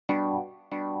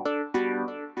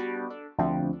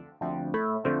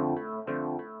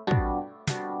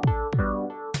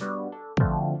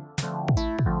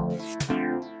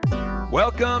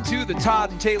Welcome to the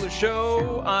Todd and Taylor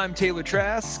Show. I'm Taylor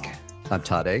Trask. I'm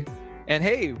Todd A. And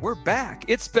hey, we're back.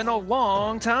 It's been a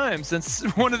long time since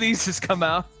one of these has come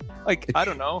out. Like, I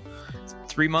don't know,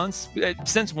 3 months?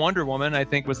 Since Wonder Woman, I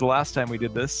think, was the last time we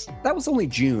did this. That was only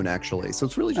June, actually. So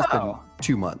it's really just been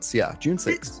 2 months. Yeah, June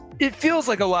 6th. It feels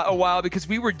like a while because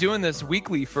we were doing this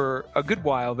weekly for a good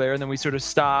while there, and then we sort of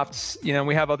stopped. You know,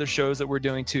 we have other shows that we're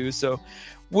doing too. So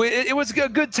it was a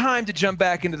good time to jump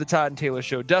back into the Todd and Taylor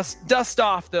Show, dust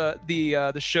off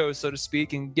the show, so to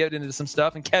speak, and get into some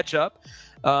stuff and catch up.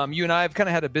 You and I have kind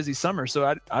of had a busy summer,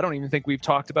 so I don't even think we've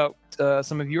talked about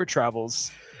some of your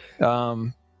travels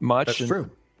much. That's true.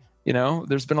 You know,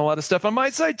 there's been a lot of stuff on my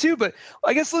side too, but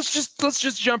I guess let's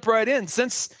just jump right in.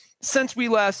 Since we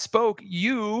last spoke,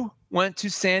 you went to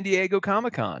San Diego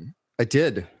Comic-Con. I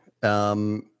did.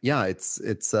 Yeah, it's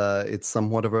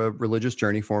somewhat of a religious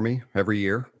journey for me every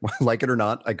year. Like it or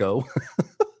not, I go.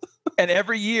 And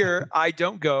every year I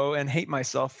don't go and hate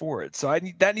myself for it. So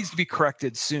that needs to be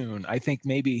corrected soon. I think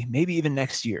maybe even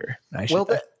next year.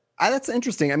 That's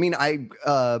interesting. I mean,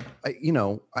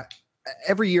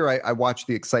 every year I watch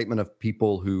the excitement of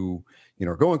people who,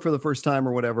 are going for the first time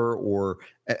or whatever, or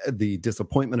the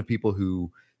disappointment of people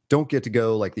who don't get to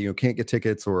go, like, can't get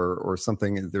tickets or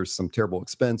something. There's some terrible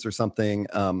expense or something.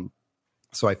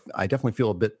 So I definitely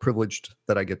feel a bit privileged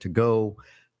that I get to go.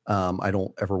 I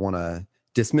don't ever want to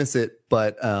dismiss it,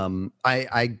 but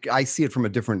I see it from a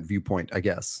different viewpoint, I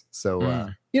guess. So,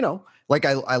 I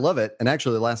love it. And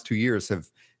actually the last 2 years have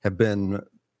been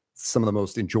some of the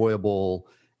most enjoyable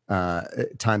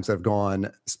times I've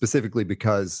gone, specifically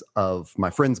because of my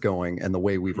friends going and the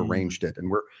way we've arranged it.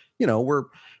 And we're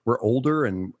older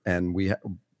and we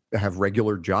have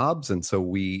regular jobs. And so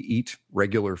we eat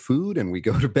regular food and we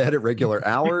go to bed at regular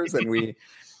hours and we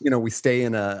stay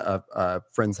in a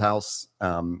friend's house,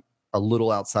 a little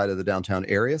outside of the downtown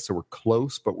area. So we're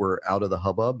close, but we're out of the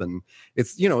hubbub, and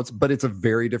it's a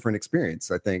very different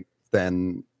experience, I think,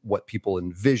 than what people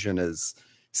envision as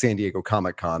San Diego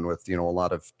Comic-Con, with, a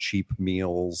lot of cheap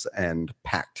meals and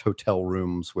packed hotel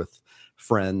rooms with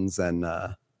friends and,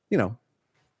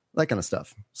 that kind of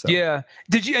stuff. So yeah.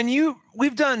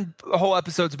 We've done whole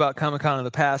episodes about Comic-Con in the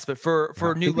past, but for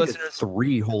new listeners,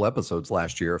 3 whole episodes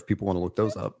last year, if people want to look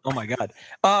those up. Oh my God.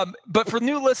 But for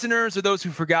new listeners or those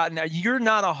who've forgotten, you're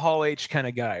not a Hall H kind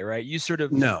of guy, right? You sort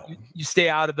of, no, you stay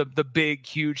out of the big,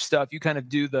 huge stuff. You kind of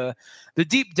do the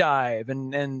deep dive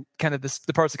and kind of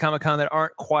the parts of Comic-Con that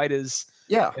aren't quite as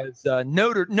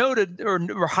noted or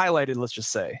highlighted, let's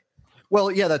just say. Well,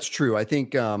 yeah, that's true. I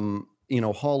think,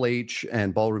 Hall H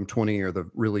and Ballroom 20 are the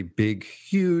really big,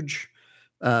 huge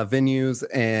venues,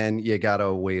 and you got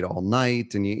to wait all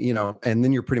night, and and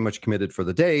then you're pretty much committed for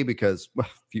the day, because if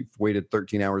you've waited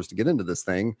 13 hours to get into this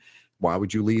thing, why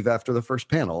would you leave after the first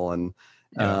panel and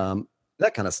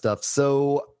that kind of stuff.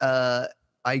 So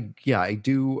I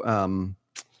do.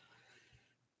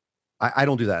 I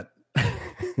don't do that.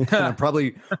 And I'm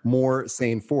probably more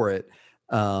sane for it.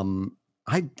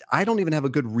 I don't even have a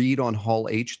good read on Hall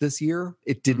H this year.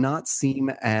 It did not seem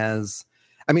as,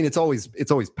 I mean, it's always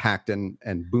packed and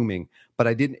booming, but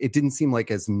it didn't seem like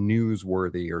as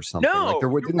newsworthy or something. No,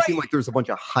 like didn't seem like there was a bunch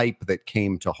of hype that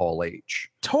came to Hall H.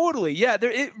 Totally. Yeah.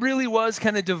 It really was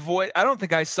kind of devoid. I don't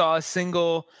think I saw a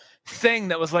single thing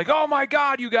that was like, oh my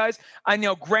God, you guys. I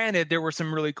know, granted, there were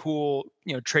some really cool,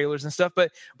 trailers and stuff,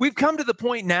 but we've come to the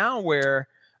point now where,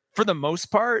 for the most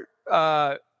part,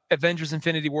 Avengers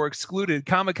Infinity War excluded,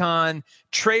 Comic-Con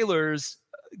trailers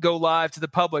go live to the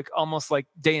public almost like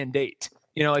day and date.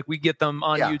 Like we get them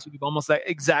on YouTube almost that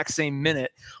exact same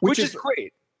minute, which is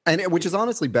great. And which is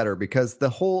honestly better, because the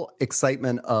whole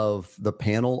excitement of the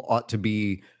panel ought to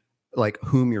be like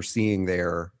whom you're seeing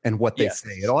there and what they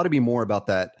say. It ought to be more about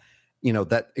that,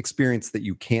 that experience that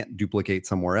you can't duplicate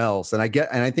somewhere else. And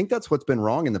I think that's what's been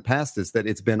wrong in the past, is that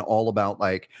it's been all about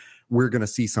like, we're going to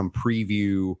see some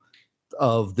preview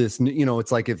of this,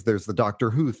 it's like if there's the Doctor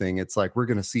Who thing, it's like we're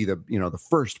going to see the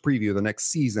first preview of the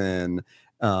next season.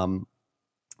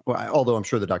 Although I'm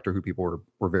sure the Doctor Who people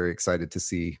were very excited to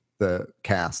see the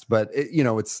cast, but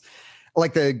it's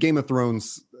like the Game of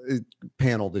Thrones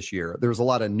panel this year. There was a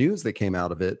lot of news that came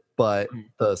out of it, but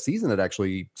the season had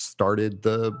actually started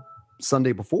the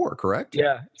Sunday before, correct?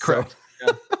 Yeah, correct.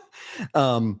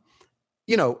 So,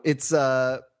 it's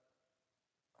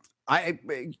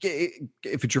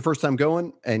if it's your first time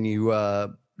going and you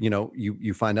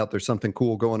find out there's something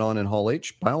cool going on in Hall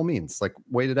H, by all means, like,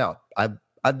 wait it out.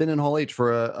 I've been in Hall H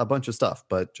for a bunch of stuff,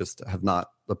 but just have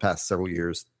not the past several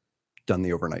years done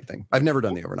the overnight thing. I've never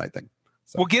done the overnight thing.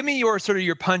 So. Well, give me your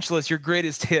punch list, your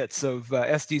greatest hits of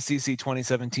SDCC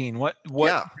 2017. What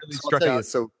really struck out?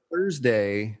 So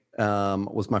Thursday,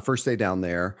 was my first day down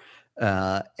there.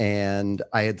 And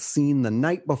I had seen the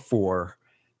night before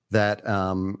that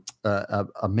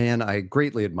a man I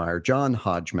greatly admire, John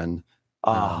Hodgman.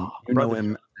 You know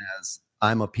him as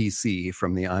I'm a PC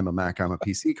from the I'm a Mac, I'm a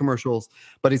PC commercials,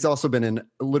 but he's also been in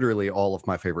literally all of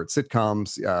my favorite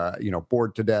sitcoms,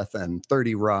 Bored to Death and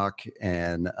 30 Rock.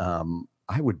 And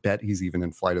I would bet he's even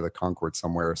in Flight of the Conchords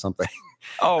somewhere or something.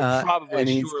 Oh, probably. And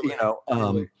he's,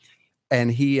 Surely.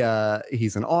 and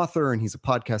he's an author and he's a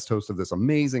podcast host of this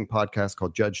amazing podcast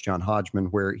called Judge John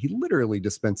Hodgman, where he literally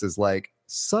dispenses like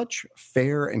such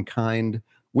fair and kind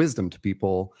wisdom to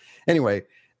people. Anyway,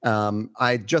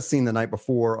 I'd just seen the night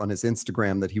before on his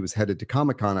Instagram that he was headed to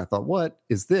Comic-Con. I thought, what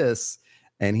is this?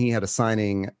 And he had a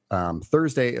signing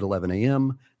Thursday at 11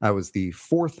 a.m. I was the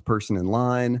fourth person in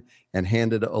line and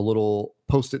handed a little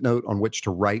Post-it note on which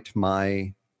to write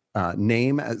my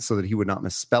name so that he would not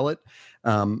misspell it.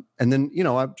 And then,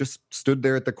 I just stood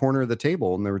there at the corner of the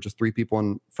table and there were just three people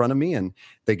in front of me and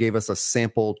they gave us a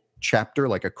sample chapter,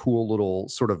 like a cool little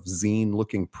sort of zine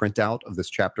looking printout of this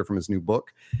chapter from his new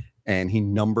book. And he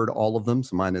numbered all of them.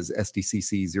 So mine is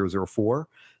SDCC 004.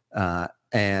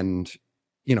 And,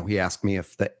 he asked me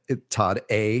if the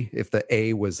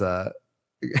A was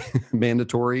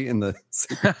mandatory in the,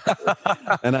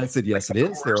 and I said, yes, it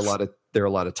is. There are a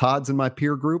lot of Todds in my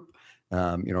peer group.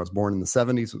 I was born in the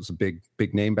 70s. It was a big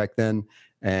name back then.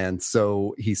 And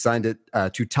so he signed it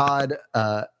to Todd,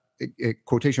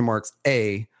 quotation marks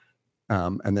A,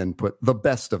 and then put the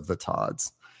best of the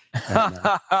Todds. And,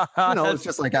 it's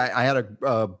just like I had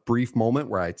a brief moment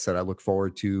where I said, I look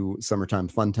forward to Summertime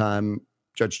Fun Time,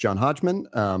 Judge John Hodgman,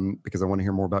 because I want to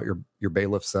hear more about your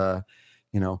bailiff's,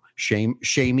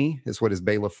 shamey is what his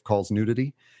bailiff calls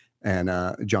nudity. And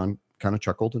John kind of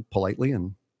chuckled politely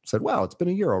and said, wow, it's been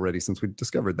a year already since we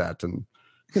discovered that. And,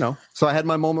 so I had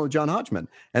my moment with John Hodgman.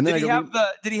 And then did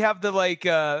he have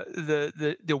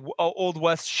the Old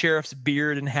West sheriff's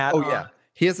beard and hat? Oh, yeah.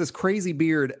 He has this crazy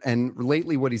beard, and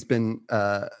lately what he's been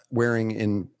wearing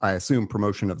in, I assume,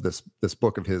 promotion of this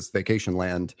book of his, Vacation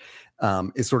Land,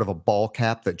 is sort of a ball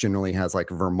cap that generally has like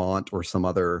Vermont or some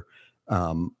other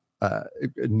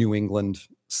New England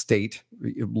state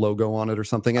logo on it or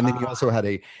something. And then he also had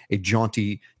a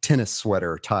jaunty tennis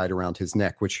sweater tied around his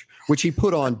neck, which he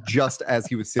put on just as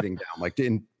he was sitting down, like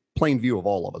in plain view of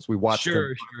all of us. We watched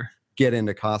him get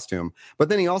into costume. But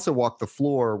then he also walked the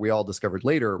floor, we all discovered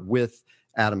later, with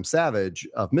Adam Savage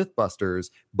of Mythbusters,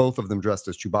 both of them dressed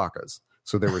as Chewbacca's.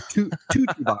 So there were two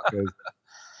Chewbaccas,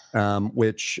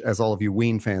 which, as all of you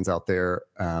Ween fans out there,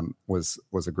 was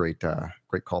a great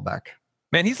callback.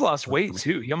 Man, he's lost weight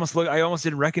too. I almost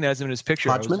didn't recognize him in his picture.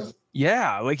 Hodgman?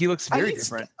 Like he looks very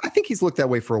different. I think he's looked that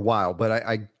way for a while, but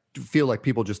I feel like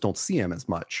people just don't see him as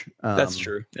much. That's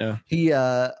true. Yeah. He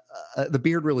the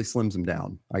beard really slims him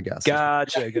down, I guess.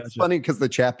 Gotcha. It's funny because the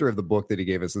chapter of the book that he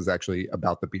gave us is actually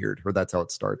about the beard, or that's how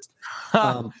it starts.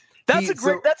 That's a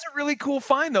really cool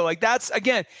find though. Like that's,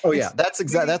 again. Oh yeah.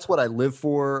 That's what I live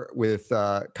for with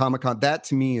Comic-Con. That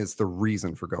to me is the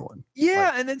reason for going.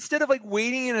 Yeah. And instead of like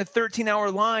waiting in a 13-hour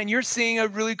line, you're seeing a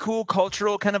really cool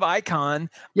cultural kind of icon.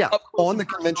 Yeah. On the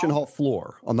convention hall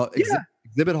floor, on the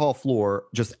exhibit hall floor,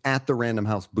 just at the Random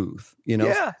House booth.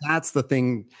 That's the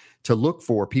thing to look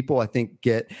for. People, I think,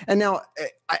 get, and now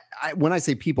I when I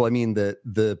say people, I mean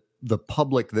the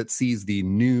public that sees the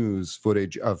news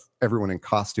footage of everyone in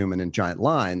costume and in giant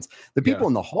lines. The people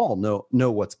in the hall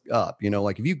know what's up.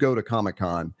 Like if you go to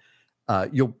Comic-Con,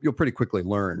 you'll pretty quickly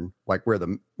learn like where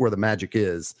the magic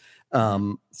is.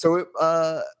 But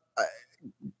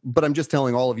I'm just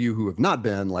telling all of you who have not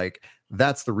been, like,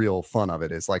 that's the real fun of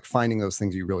it, is like finding those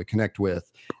things you really connect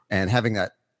with and having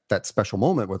that special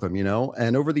moment with them,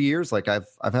 and over the years, like I've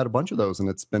had a bunch of those and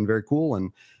it's been very cool.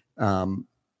 And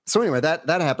so anyway, that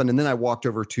happened. And then I walked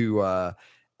over to I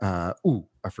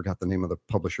forgot the name of the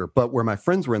publisher, but where my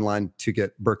friends were in line to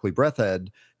get Berkeley Breathhead,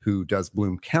 who does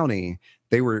Bloom County,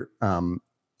 they were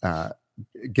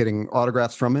getting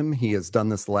autographs from him. He has done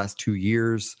this the last 2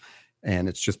 years. And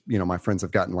it's just, my friends have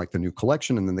gotten like the new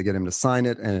collection and then they get him to sign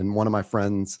it. And one of my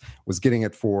friends was getting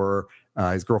it for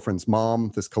his girlfriend's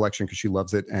mom, this collection, because she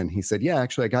loves it. And he said, yeah,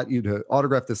 actually, I got you to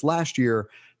autograph this last year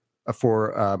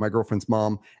for my girlfriend's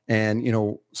mom. And,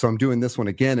 so I'm doing this one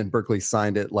again. And Berkeley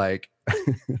signed it like,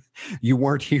 you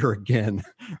weren't here again.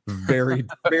 Very,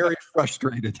 very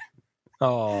frustrated.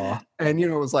 Oh, and, it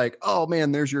was like, oh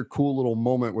man, there's your cool little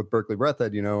moment with Berkeley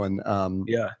Breathhead, and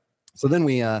yeah. So then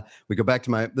we go back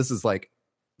to this is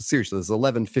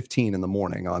 11:15 in the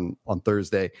morning on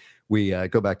Thursday. We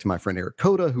go back to my friend Eric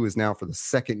Coda, who is now for the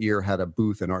second year had a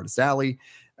booth in Artist Alley.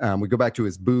 We go back to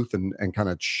his booth and kind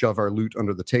of shove our loot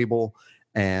under the table.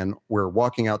 and we're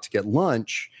walking out to get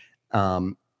lunch.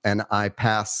 And I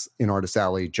pass in Artist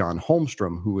Alley John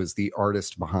Holmstrom, who is the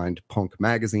artist behind Punk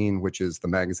Magazine, which is the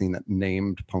magazine that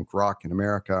named punk rock in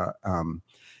America. And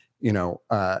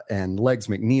Legs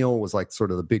McNeil was like sort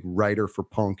of the big writer for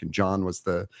punk, and John was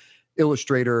the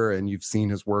illustrator, and you've seen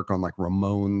his work on like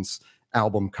Ramones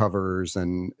album covers,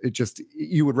 and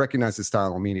you would recognize his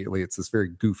style immediately. It's this very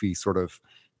goofy sort of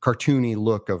cartoony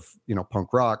look of,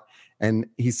 punk rock. And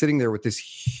he's sitting there with this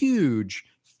huge,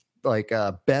 like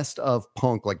best of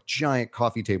punk, like giant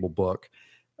coffee table book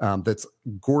that's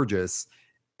gorgeous.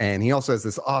 And he also has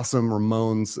this awesome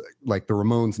Ramones, like the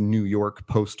Ramones New York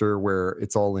poster, where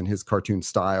it's all in his cartoon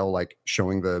style, like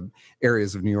showing the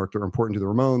areas of New York that are important to the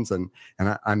Ramones. And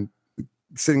I'm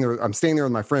sitting there, I'm standing there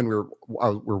with my friend.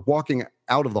 We're walking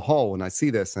out of the hall when I see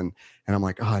this, and I'm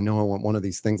like, oh, I know I want one of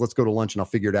these things. Let's go to lunch and I'll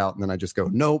figure it out. And then I just go,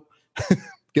 nope,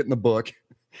 get in the book.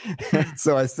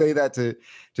 So I say that to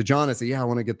John. I say, yeah, I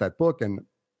want to get that book. And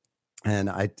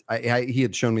he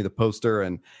had shown me the poster,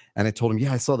 and I told him,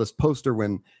 yeah, I saw this poster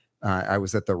when I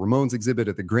was at the Ramones exhibit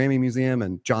at the Grammy Museum,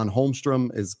 and John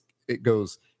Holmstrom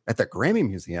goes at that Grammy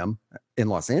Museum in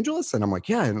Los Angeles. And I'm like,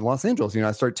 yeah, in Los Angeles.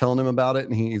 I start telling him about it,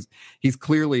 and he's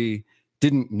clearly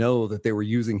didn't know that they were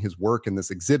using his work in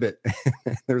this exhibit.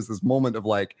 There's this moment of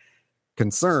like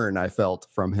concern I felt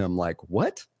from him, like,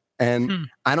 what? And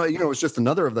I know, it's just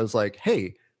another of those, like,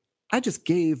 hey, I just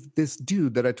gave this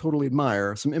dude that I totally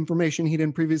admire some information he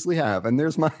didn't previously have. And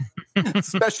there's my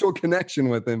special connection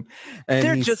with him. And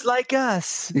they're just like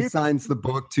us. He signs the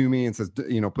book to me and says,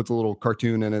 puts a little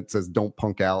cartoon in it, says, don't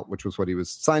punk out, which was what he was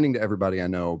signing to everybody I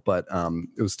know. But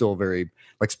it was still a very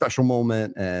like special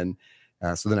moment. And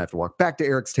so then I have to walk back to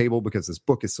Eric's table because this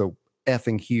book is so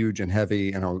effing huge and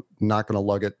heavy, and I'm not going to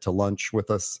lug it to lunch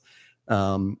with us.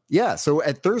 So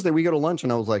at Thursday we go to lunch,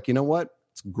 and I was like, you know what?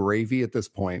 It's gravy at this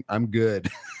point. I'm good.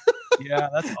 Yeah,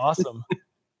 that's awesome.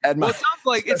 It sounds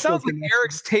like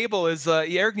Eric's table is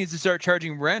Eric needs to start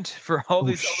charging rent for all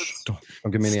these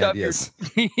don't give me any ideas.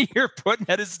 You're putting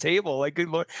at his table. Like, good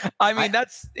Lord. I mean,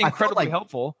 that's incredibly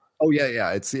helpful. Oh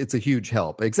yeah. It's a huge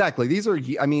help. Exactly. These are,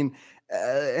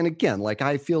 and again, like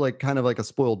I feel like kind of like a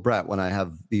spoiled brat when I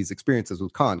have these experiences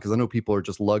with con, because I know people are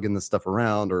just lugging this stuff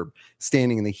around or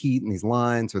standing in the heat in these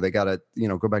lines, or they got to,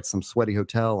 go back to some sweaty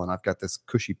hotel, and I've got this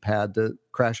cushy pad to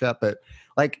crash at. But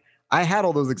like, I had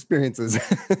all those experiences,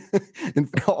 and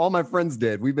all my friends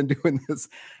did. We've been doing this.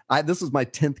 This was my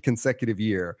 10th consecutive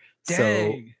year.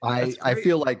 Dang, so I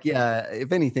feel like, yeah,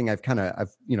 if anything, I've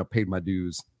paid my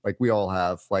dues. Like we all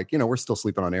have. Like, we're still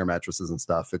sleeping on air mattresses and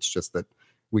stuff. It's just that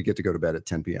we get to go to bed at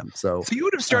 10 p.m. So you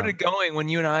would have started going when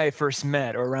you and I first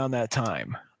met, or around that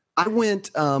time. I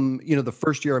went, the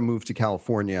first year I moved to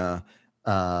California,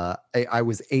 I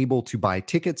was able to buy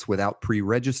tickets without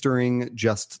pre-registering,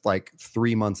 just like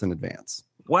 3 months in advance.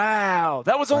 Wow.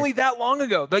 That was only that long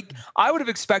ago. Like, I would have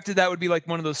expected that would be like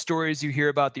one of those stories you hear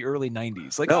about the early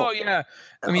 90s. Like, oh yeah.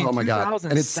 I mean, oh my God.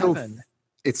 And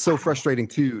it's so frustrating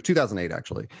too. 2008,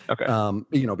 actually.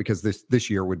 Okay. Because this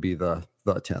year would be the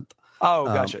 10th. Oh,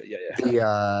 gotcha.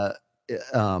 Yeah.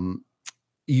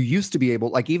 You used to be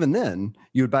able, like, even then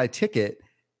you would buy a ticket.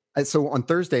 So on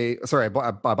Thursday, I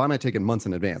buy my ticket months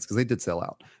in advance because they did sell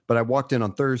out. But I walked in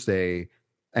on Thursday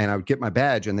and I would get my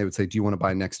badge, and they would say, do you want to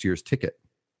buy next year's ticket?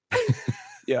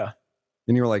 Yeah.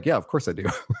 And you were like, yeah, of course I do.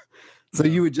 So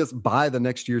you would just buy the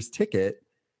next year's ticket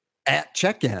at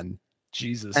check-in.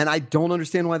 Jesus. And I don't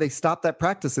understand why they stopped that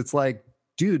practice. It's like,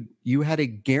 dude, you had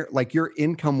your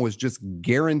income was just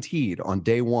guaranteed on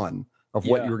day one of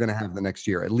what you were going to have the next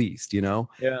year, at least, Yeah.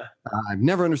 I've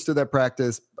never understood that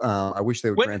practice. I wish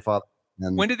they would grandfather.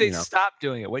 And, when did they stop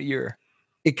doing it? What year?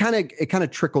 It kind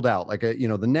of trickled out. Like,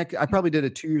 I probably did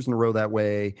it 2 years in a row that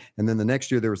way. And then the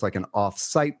next year there was like an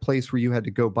off-site place where you had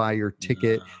to go buy your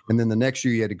ticket. And then the next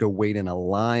year you had to go wait in a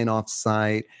line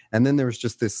off-site. And then there was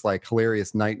just this like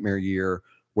hilarious nightmare year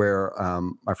where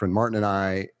my friend Martin and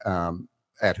I,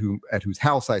 at whose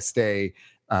house I stay,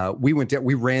 we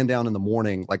ran down in the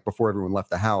morning, like before everyone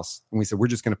left the house, and we said, we're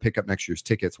just going to pick up next year's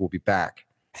tickets. We'll be back.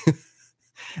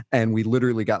 And we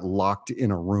literally got locked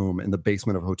in a room in the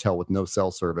basement of a hotel with no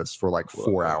cell service for like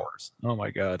 4 hours. Oh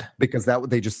my God. Because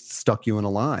they just stuck you in a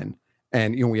line.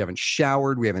 And, we haven't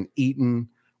showered, we haven't eaten.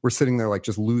 We're sitting there like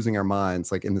just losing our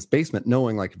minds, like in this basement,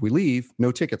 knowing like if we leave,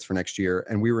 no tickets for next year.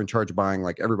 And we were in charge of buying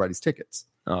like everybody's tickets.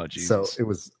 Oh, geez. So it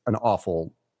was an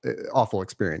awful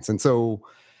experience. And so,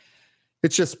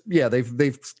 It's just, yeah, they've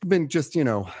been just,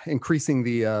 increasing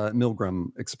the Milgram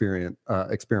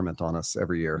experiment on us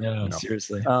every year. Yeah,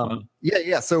 seriously.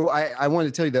 Yeah. So I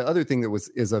wanted to tell you the other thing that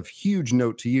is of huge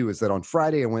note to you is that on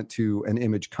Friday I went to an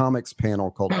Image Comics panel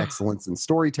called Excellence in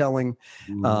Storytelling.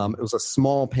 It was a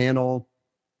small panel,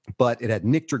 but it had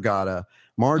Nick Dragata,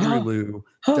 Marjorie Liu,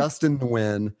 Dustin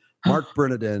Nguyen, Mark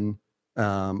Bernardin,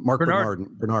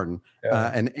 Bernardin,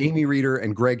 and Amy Reeder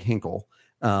and Greg Hinkle.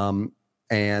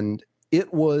 And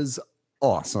it was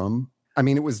awesome. I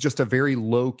mean, it was just a very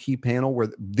low key panel where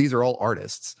these are all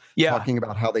artists talking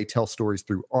about how they tell stories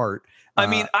through art. I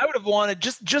mean, I would have wanted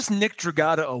just Nick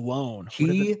Dragata alone.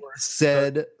 He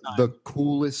said the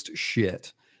coolest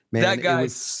shit. Man, that guy, it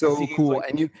was so cool.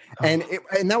 Like, and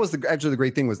that was actually the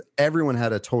great thing was everyone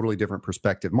had a totally different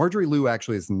perspective. Marjorie Liu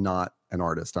actually is not an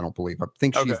artist, I don't believe. I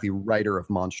think she's the writer of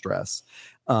Monstress.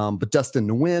 But Dustin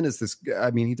Nguyen is this,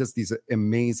 I mean, he does these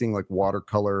amazing like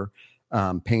watercolor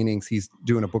paintings. He's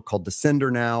doing a book called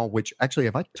Descender now, which actually,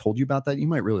 have I told you about that? You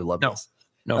might really love this.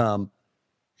 No.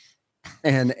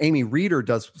 And Amy Reeder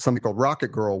does something called Rocket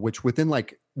Girl, which within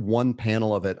like one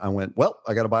panel of it, I went, well,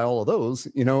 I got to buy all of those.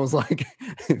 It was like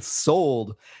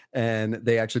sold, and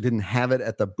they actually didn't have it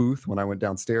at the booth when I went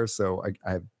downstairs. So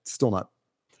I've still not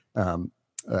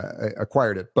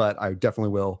acquired it, but I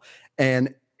definitely will.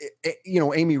 And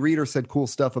Amy Reeder said cool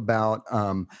stuff about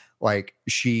like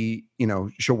she'll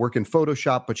work in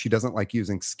Photoshop, but she doesn't like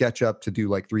using SketchUp to do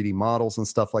like 3D models and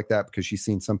stuff like that because she's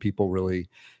seen some people really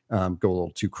go a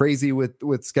little too crazy with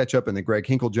SketchUp. And then Greg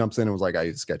Hinkle jumps in and was like, I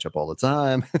use SketchUp all the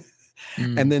time.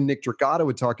 And then Nick Dragata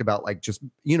would talk about like just,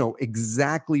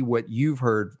 exactly what you've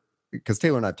heard, because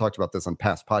Taylor and I have talked about this on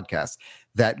past podcasts,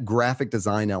 that graphic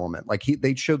design element. Like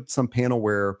they showed some panel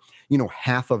where,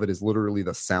 half of it is literally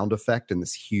the sound effect and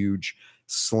this huge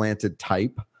slanted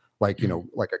type, like,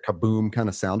 like a kaboom kind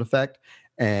of sound effect.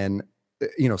 And,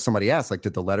 somebody asked, like,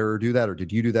 did the letterer do that? Or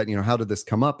did you do that? How did this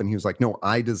come up? And he was like, no,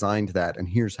 I designed that. And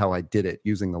here's how I did it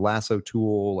using the lasso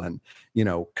tool and,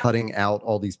 cutting out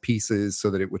all these pieces so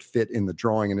that it would fit in the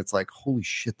drawing. And it's like, holy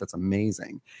shit, that's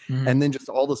amazing. And then just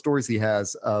all the stories he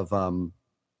has of,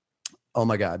 oh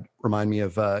my God, remind me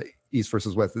of East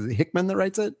versus West. Is it Hickman that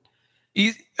writes it?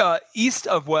 East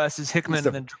of West is Hickman,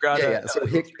 and then Dragata. Yeah. So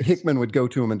Hickman would go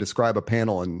to him and describe a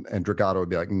panel, and Dragata would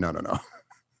be like, no.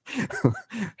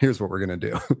 Here's what we're gonna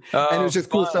do. And it was just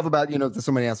cool stuff about,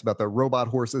 somebody asked about the robot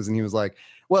horses, and he was like,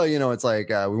 well, it's like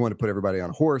we want to put everybody on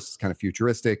a horse. It's kind of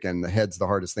futuristic, and the head's the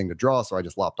hardest thing to draw, so I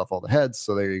just lopped off all the heads.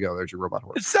 So there you go. There's your robot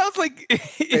horse. It sounds like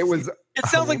it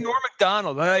sounds like Norm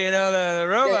Macdonald. The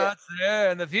robots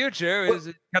in the future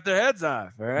cut their heads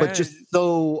off, right? But just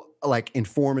so like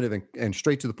informative and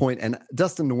straight to the point. And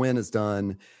Dustin Nguyen has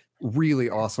done really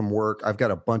awesome work. I've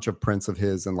got a bunch of prints of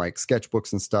his and like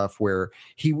sketchbooks and stuff where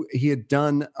he had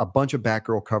done a bunch of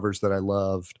Batgirl covers that I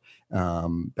loved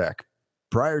back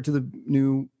prior to the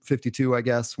new 52, I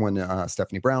guess, when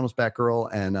Stephanie Brown was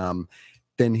Batgirl. And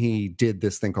then he did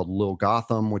this thing called Lil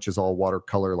Gotham, which is all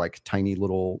watercolor, like tiny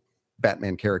little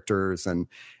Batman characters. And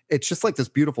it's just like this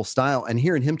beautiful style. And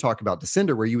hearing him talk about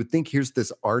Descender, where you would think here's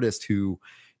this artist who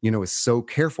is so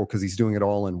careful because he's doing it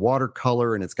all in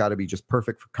watercolor and it's got to be just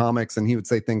perfect for comics. And he would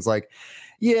say things like,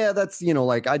 yeah, that's,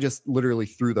 like I just literally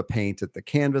threw the paint at the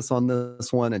canvas on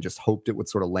this one and just hoped it would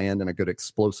sort of land in a good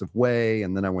explosive way.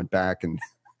 And then I went back and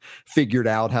figured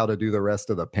out how to do the rest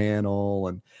of the panel.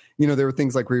 And, there were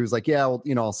things like where he was like, yeah, well,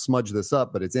 I'll smudge this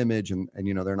up, but it's Image. And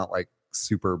they're not like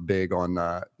super big on,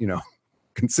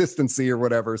 consistency or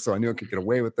whatever, so I knew I could get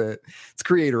away with it. It's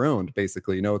creator owned,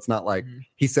 basically. It's not like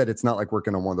he said it's not like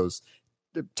working on one of those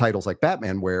titles like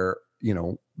Batman where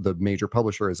the major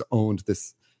publisher has owned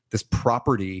this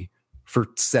property for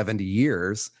 70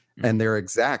 years and they're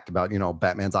exact about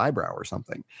Batman's eyebrow or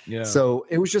something. So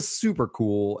it was just super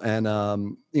cool. And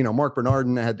Mark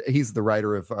Bernardin he's the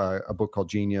writer of a book called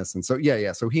Genius, and so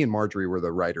so he and Marjorie were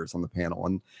the writers on the panel,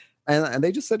 and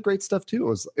they just said great stuff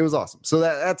too. It was awesome. So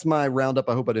that's my roundup.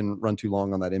 I hope I didn't run too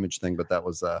long on that Image thing, but that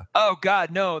was oh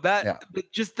God, no, but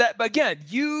again,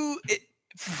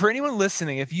 for anyone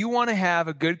listening, if you want to have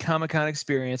a good Comic-Con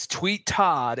experience, tweet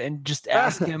Todd and just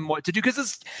ask him what to do,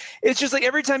 because it's just like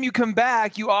every time you come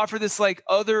back, you offer this like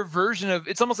other version of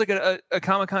it's almost like a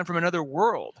Comic-Con from another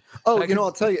world. Oh,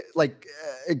 I'll tell you, like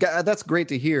that's great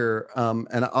to hear.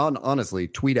 And honestly,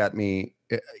 tweet at me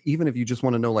even if you just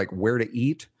want to know like where to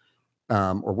eat.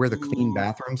 Or where the clean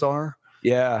bathrooms are.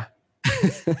 Yeah.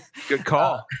 Good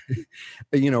call.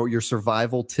 Your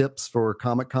survival tips for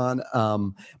Comic-Con.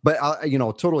 But I,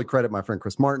 totally credit my friend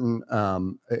Chris Martin.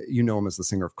 You know him as the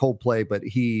singer of Coldplay, but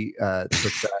he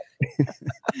took that.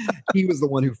 He was the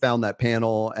one who found that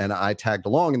panel, and I tagged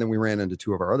along, and then we ran into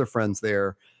two of our other friends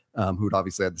there, who'd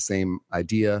obviously had the same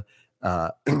idea.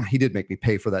 He did make me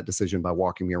pay for that decision by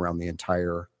walking me around the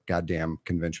entire goddamn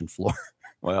convention floor.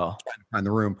 Well, trying to find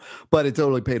the room, but it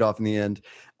totally paid off in the end.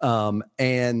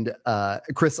 And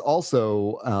Chris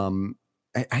also,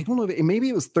 I don't know, maybe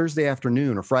it was Thursday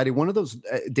afternoon or Friday, one of those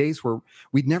days where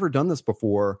we'd never done this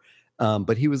before.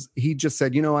 But he just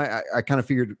said, I kind of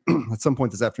figured at some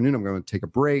point this afternoon, I'm going to take a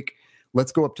break.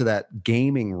 Let's go up to that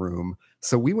gaming room.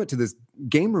 So we went to this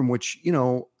game room, which,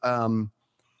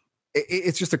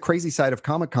 it's just a crazy side of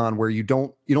Comic-Con where you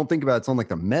don't think about it's on like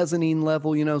the mezzanine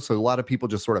level, so a lot of people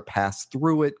just sort of pass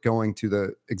through it going to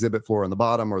the exhibit floor on the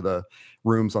bottom or the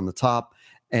rooms on the top.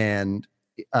 And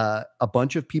a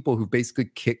bunch of people who basically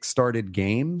kickstarted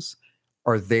games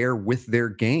are there with their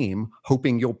game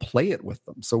hoping you'll play it with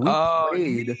them. So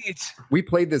we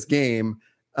played this game,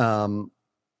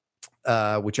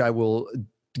 which I will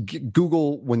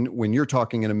Google when you're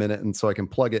talking in a minute, and so I can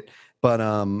plug it. But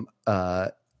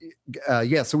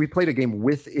so we played a game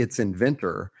with its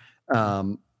inventor,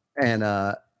 and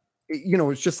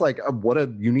it's just like what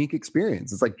a unique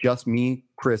experience. It's like just me,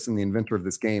 Chris, and the inventor of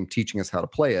this game teaching us how to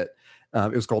play it.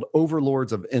 It was called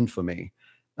Overlords of Infamy,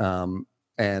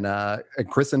 and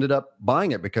Chris ended up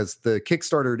buying it because the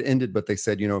Kickstarter had ended, but they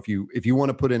said, if you want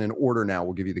to put in an order now,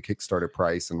 we'll give you the Kickstarter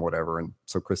price and whatever. And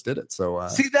so Chris did it. So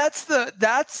see, that's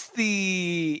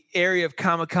the area of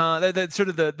Comic-Con, that's sort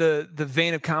of the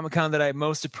vein of Comic-Con that I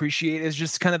most appreciate, is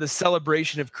just kind of the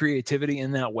celebration of creativity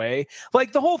in that way.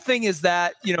 Like the whole thing is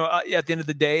that, at the end of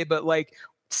the day, but like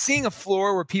seeing a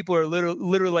floor where people are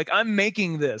literally like, I'm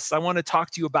making this, I want to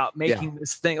talk to you about making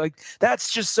this thing. Like, that's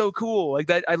just so cool. Like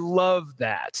that. I love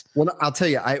that. Well, I'll tell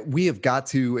you, we have got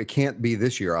to, it can't be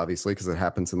this year, obviously, because it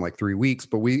happens in like 3 weeks,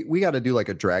 but we got to do like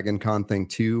a Dragon Con thing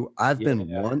too. I've been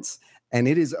once, and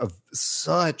it is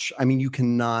you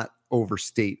cannot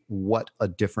overstate what a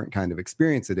different kind of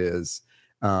experience it is.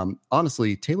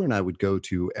 Honestly, Taylor and I would go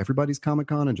to everybody's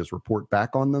Comic-Con and just report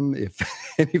back on them if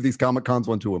any of these Comic-Cons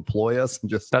want to employ us and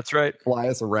just fly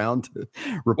us around to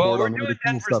report on what the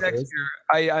cool stuff is.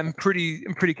 I'm pretty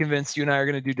convinced you and I are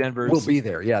going to do Denver's. We'll be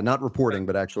there. Yeah, not reporting,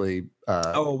 but actually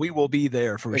we will be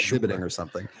there for exhibiting or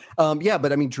something.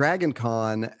 But I mean, Dragon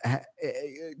Con,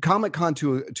 Comic-Con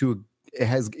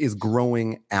is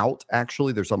growing out.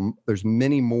 Actually, there's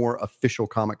many more official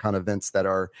Comic-Con events that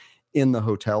are in the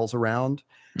hotels around.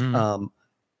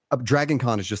 Dragon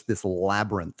Con is just this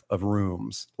labyrinth of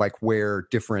rooms, like where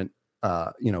different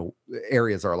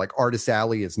areas are. Like Artist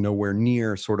Alley is nowhere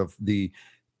near sort of the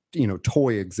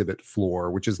toy exhibit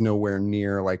floor, which is nowhere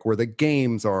near like where the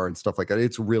games are and stuff like that.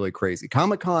 It's really crazy.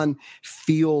 Comic-Con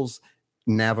feels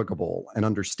navigable and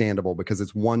understandable because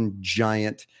it's one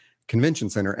giant convention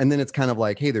center, and then it's kind of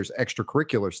like, hey, there's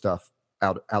extracurricular stuff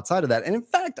outside of that. And in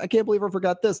fact, I can't believe I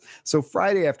forgot this. So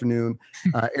Friday afternoon,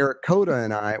 Eric Coda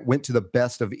and I went to the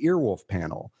Best of Earwolf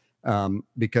panel,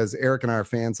 because Eric and I are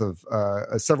fans of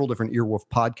several different Earwolf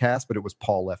podcasts, but it was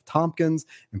Paul F. Tompkins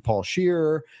and Paul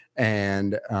Scheer.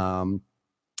 And oh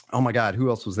my God, who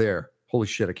else was there? Holy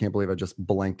shit, I can't believe I just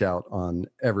blanked out on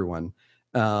everyone.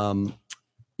 The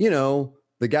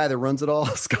guy that runs it all,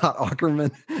 Scott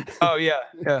Aukerman. Oh, yeah.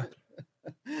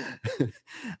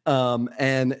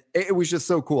 And it was just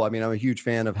so cool. I mean, I'm a huge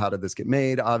fan of How Did This Get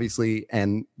Made, obviously,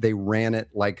 and they ran it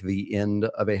like the end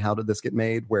of a How Did This Get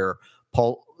Made, where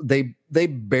they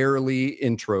barely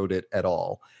introed it at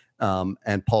all.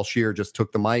 And Paul Scheer just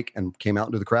took the mic and came out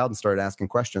into the crowd and started asking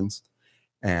questions.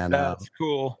 And that's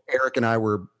cool.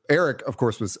 Eric, of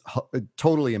course, was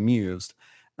totally amused.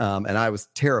 And I was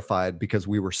terrified because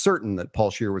we were certain that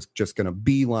Paul Scheer was just going to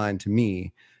beeline to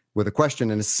me with a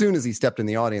question. And as soon as he stepped in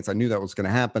the audience, I knew that was going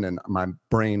to happen. And my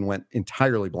brain went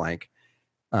entirely blank,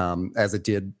 as it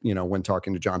did, when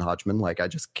talking to John Hodgman. Like, I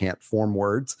just can't form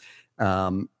words.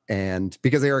 And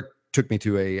because Eric took me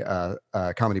to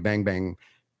a Comedy Bang Bang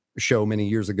show many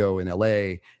years ago in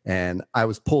LA, and I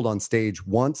was pulled on stage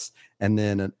once, and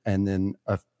then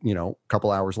a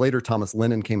couple hours later, Thomas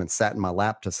Lennon came and sat in my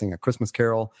lap to sing A Christmas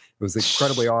Carol. It was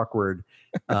incredibly awkward.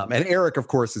 And Eric, of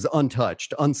course, is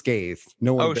untouched, unscathed.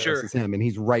 No one embarrasses him, and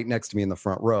he's right next to me in the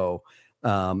front row.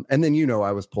 And then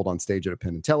I was pulled on stage at a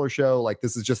Penn and Teller show. Like,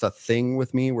 this is just a thing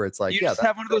with me where it's like, you just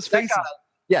have one of those faces.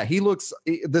 Yeah,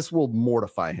 this will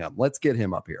mortify him. Let's get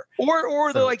him up here.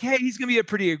 Or they're like, hey, he's gonna be a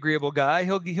pretty agreeable guy.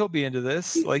 He'll be into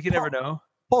this. Like, you never know.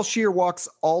 Paul Scheer walks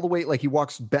all the way, like he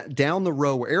walks down the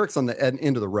row where Eric's on the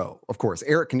end of the row. Of course,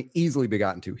 Eric can easily be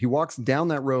gotten to. He walks down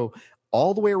that row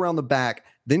all the way around the back,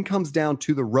 then comes down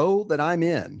to the row that I'm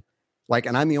in. Like,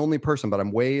 and I'm the only person, but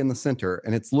I'm way in the center.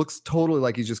 And it looks totally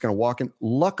like he's just going to walk in.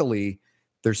 Luckily,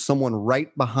 there's someone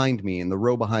right behind me in the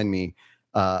row behind me,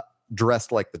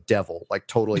 dressed like the devil, like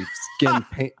totally skin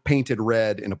painted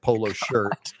red in a polo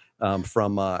shirt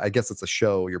from, I guess it's a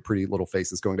show, Your Pretty Little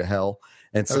Face is Going to Hell.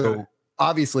 And so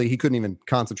obviously he couldn't even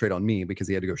concentrate on me because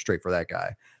he had to go straight for that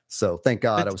guy. So thank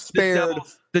God I was spared.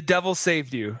 The devil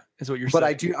saved you, is what you're saying.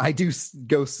 But I do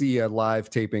go see a live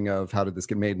taping of How Did This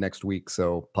Get Made next week,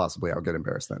 so possibly I'll get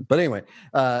embarrassed then. But anyway,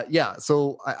 yeah.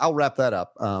 So I'll wrap that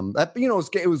up. That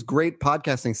it was great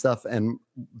podcasting stuff, and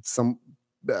some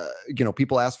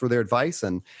people asked for their advice,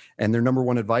 and their number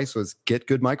one advice was get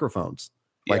good microphones.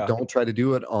 Like, don't try to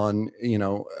do it on,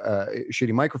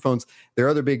 shitty microphones. Their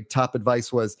other big top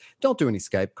advice was don't do any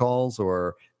Skype calls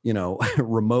or,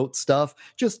 remote stuff.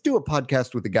 Just do a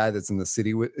podcast with the guy that's in the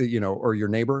city with, or your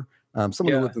neighbor,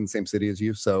 someone who lives in the same city as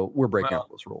you. So we're breaking out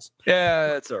those rules. Yeah,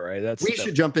 that's all right. We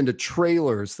should jump into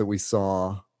trailers that we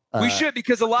saw. We should,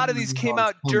 because a lot of these came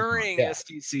out during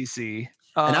SDCC.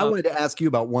 And I wanted to ask you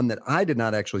about one that I did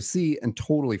not actually see and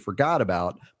totally forgot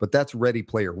about, but that's Ready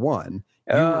Player One.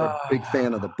 You were a big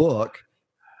fan of the book.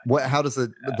 How does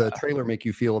the trailer make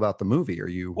you feel about the movie? Are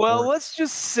you let's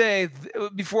just say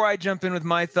before I jump in with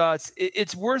my thoughts,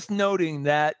 it's worth noting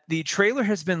that the trailer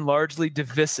has been largely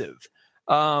divisive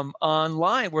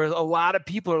online, where a lot of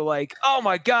people are like, "Oh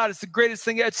my God, it's the greatest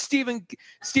thing! It's Steven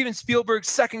Spielberg's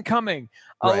second coming."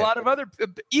 A lot of other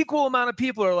equal amount of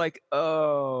people are like,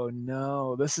 "Oh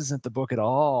no, this isn't the book at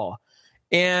all."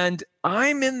 And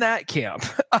I'm in that camp.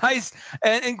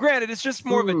 And granted, it's just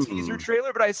more of a teaser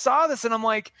trailer, but I saw this and I'm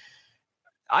like,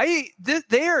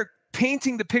 they are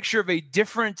painting the picture of a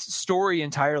different story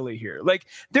entirely here. Like,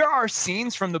 there are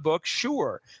scenes from the book,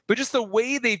 sure, but just the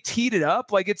way they've teed it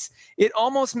up, like it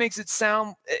almost makes it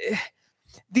sound.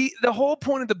 The whole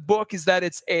point of the book is that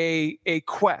it's a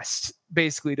quest,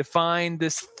 basically, to find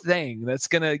this thing that's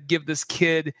gonna give this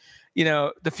kid,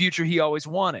 the future he always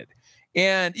wanted.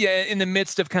 And in the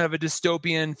midst of kind of a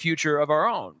dystopian future of our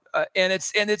own, he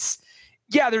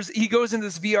goes into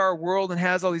this VR world and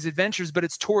has all these adventures, but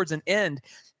it's towards an end.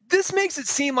 This makes it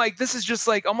seem like this is just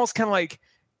like almost kind of like,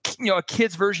 a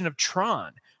kid's version of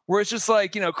Tron, where it's just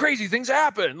like, crazy things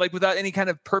happen, like without any kind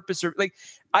of purpose or like,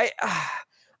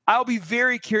 I'll be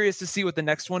very curious to see what the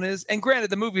next one is. And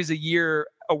granted, the movie is a year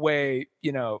away,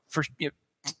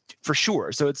 for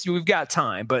sure. So we've got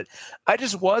time, but I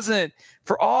just wasn't,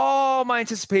 for all my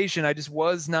anticipation, I just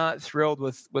was not thrilled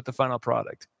with the final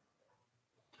product.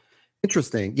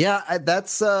 Interesting. Yeah,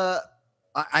 that's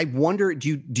I wonder,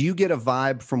 do you get a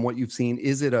vibe from what you've seen?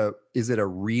 Is it a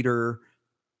reader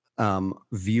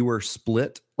viewer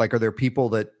split? Like, are there people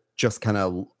that just kind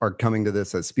of are coming to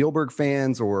this as Spielberg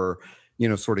fans, or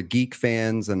sort of geek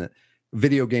fans and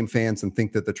video game fans and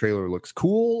think that the trailer looks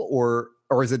cool, or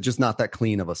is it just not that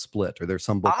clean of a split? Or there's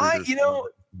some book readers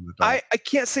I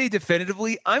can't say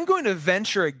definitively. I'm going to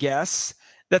venture a guess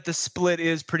that the split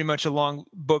is pretty much along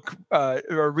book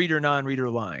or reader non-reader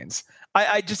lines.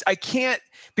 I can't,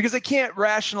 because I can't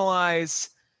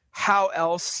rationalize how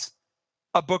else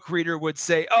a book reader would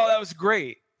say, "Oh, that was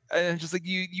great," and just like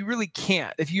you really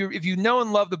can't. If you know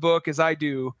and love the book as I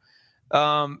do,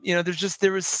 it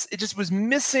just was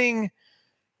missing.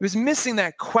 It was missing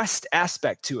that quest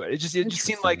aspect to it. It just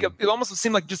seemed like it almost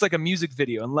seemed like just like a music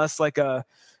video, unless like there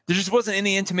just wasn't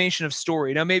any intimation of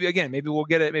story. Now maybe we'll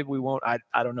get it, maybe we won't.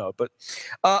 I don't know. But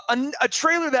a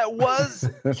trailer that was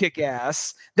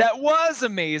kick-ass, that was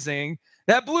amazing,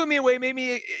 that blew me away, made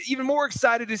me even more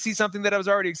excited to see something that I was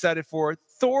already excited for.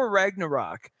 Thor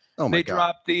Ragnarok. Oh my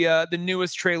God. They dropped the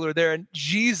newest trailer there, and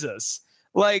Jesus,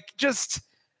 like, just,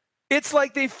 it's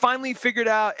like they finally figured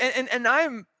out. And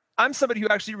I'm somebody who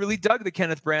actually really dug the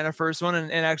Kenneth Branagh first one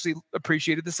and actually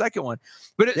appreciated the second one.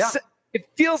 But it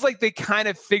feels like they kind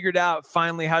of figured out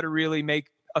finally how to really make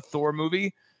a Thor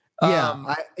movie.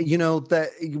 Yeah, that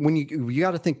when you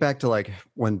got to think back to like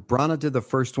when Branagh did the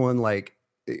first one, like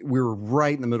we were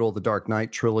right in the middle of the Dark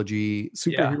Knight trilogy.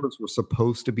 Superheroes were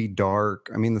supposed to be dark.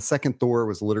 I mean, the second Thor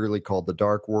was literally called The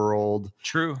Dark World.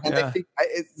 True. And,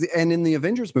 and in the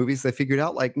Avengers movies, they figured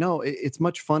out like, no, it's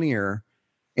much funnier.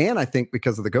 And I think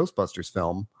because of the Ghostbusters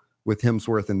film with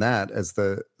Hemsworth in that as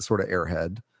the sort of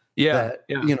airhead, that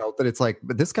it's like,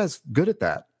 but this guy's good at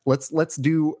that. Let's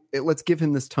give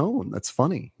him this tone that's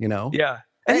funny, Yeah.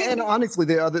 And honestly,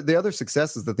 the other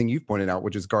success is the thing you've pointed out,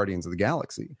 which is Guardians of the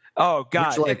Galaxy. Oh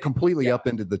God, which completely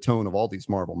upended the tone of all these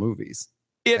Marvel movies.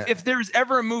 if there's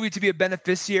ever a movie to be a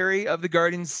beneficiary of the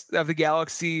Guardians of the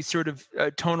Galaxy sort of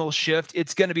tonal shift,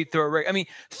 it's going to be Thor. I mean,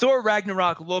 Thor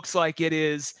Ragnarok looks like it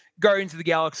is Guardians of the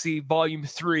Galaxy Volume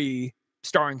 3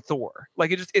 starring Thor.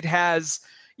 Like it has,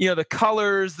 the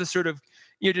colors, the sort of,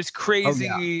 just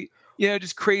crazy,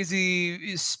 just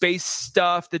crazy space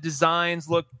stuff. The designs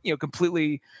look,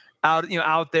 completely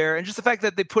out there. And just the fact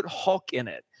that they put Hulk in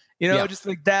it, just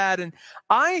like that. And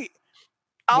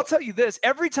I'll tell you this,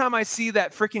 every time I see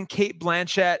that freaking Cate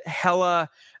Blanchett Hela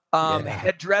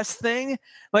headdress thing,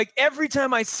 like every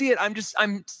time I see it,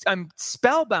 I'm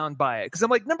spellbound by it. Cause I'm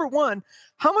like, number one,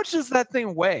 how much does that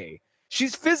thing weigh?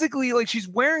 She's physically, like, she's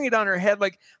wearing it on her head.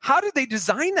 Like, how did they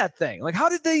design that thing? Like, how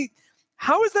is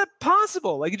that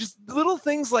possible? Like, just little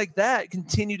things like that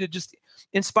continue to just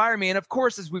inspire me. And of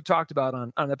course, as we've talked about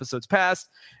on episodes past,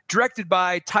 directed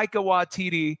by Taika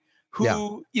Waititi,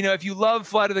 who, if you love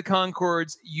Flight of the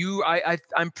Conchords,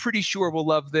 I'm pretty sure will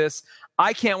love this.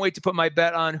 I can't wait to put my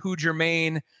bet on who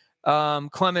Jermaine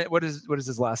Clement, what is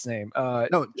his last name?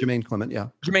 Jermaine Clement, yeah.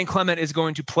 Jermaine Clement is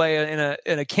going to play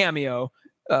in a cameo,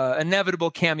 inevitable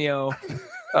cameo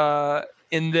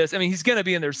in this. I mean, he's going to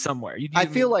be in there somewhere. I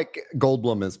feel like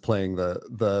Goldblum is playing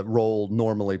the role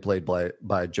normally played by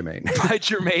Jermaine. By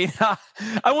Jermaine.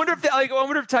 I wonder if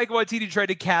Taika Waititi tried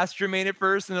to cast Jermaine at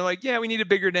first, and they're like, "Yeah, we need a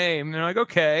bigger name." And they're like,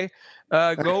 "Okay,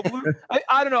 Goldblum."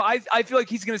 I don't know. I feel like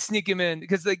he's going to sneak him in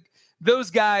because like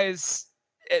those guys,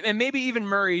 and maybe even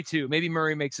Murray too. Maybe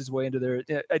Murray makes his way into there.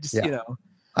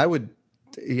 I would.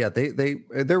 Yeah,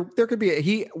 there could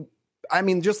be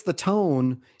just the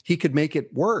tone, he could make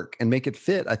it work and make it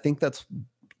fit. I think that's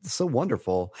so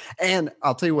wonderful. And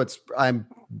I'll tell you I'm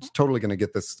totally going to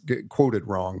get this quoted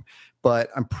wrong, but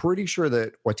I'm pretty sure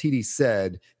that Waititi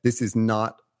said this is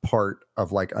not part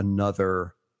of like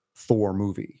another Thor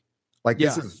movie. Like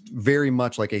this is very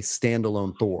much like a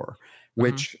standalone Thor,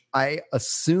 which I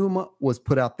assume was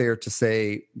put out there to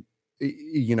say,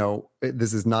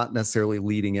 this is not necessarily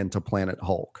leading into Planet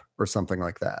Hulk or something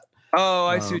like that. Oh,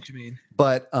 I see what you mean.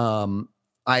 But also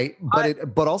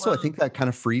I think that kind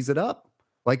of frees it up.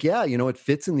 Like, it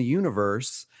fits in the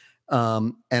universe.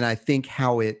 And I think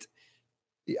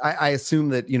I assume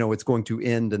that, it's going to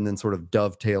end and then sort of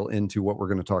dovetail into what we're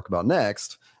going to talk about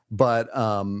next. But,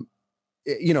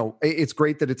 it's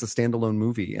great that it's a standalone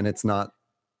movie and it's not,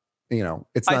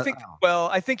 it's not.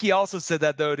 I think he also said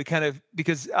that though to kind of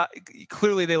because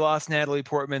clearly they lost Natalie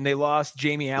Portman, they lost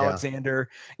Jamie Alexander.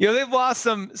 They've lost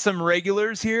some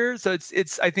regulars here, so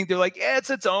it's. I think they're like, it's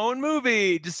its own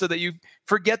movie, just so that you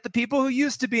forget the people who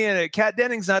used to be in it. Kat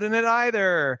Dennings not in it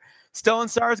either. Stellan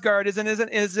Skarsgård isn't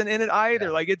in it either.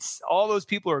 Yeah. Like it's all those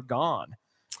people are gone.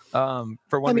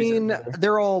 For one reason.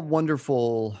 They're all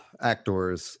wonderful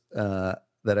actors that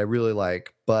I really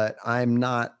like, but I'm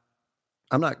not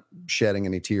shedding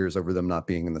any tears over them not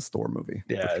being in this Thor movie.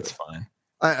 Yeah, sure. It's fine.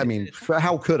 I mean,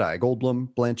 how could I?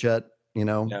 Goldblum, Blanchett,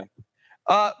 Yeah.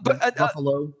 But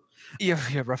Ruffalo. Yeah,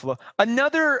 Ruffalo.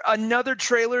 Another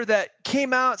trailer that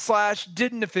came out /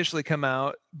 didn't officially come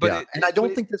out, but I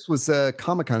don't think this was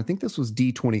Comic-Con. I think this was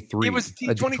D23. It was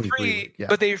D23,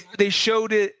 but they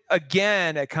showed it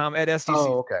again at SDC.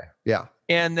 Oh, okay. Yeah.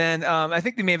 And then I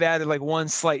think they may have added like one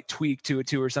slight tweak to it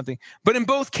too or something. But in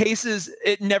both cases,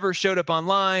 it never showed up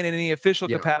online in any official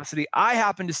capacity. I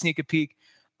happened to sneak a peek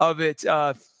of it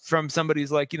from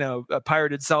somebody's a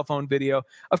pirated cell phone video.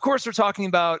 Of course, we're talking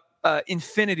about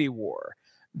Infinity War,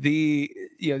 the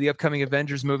upcoming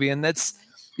Avengers movie. And that's,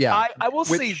 I will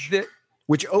say that.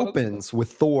 Which opens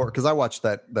with Thor, because I watched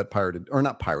that pirated, or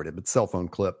not pirated, but cell phone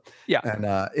clip. Yeah. And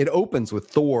it opens with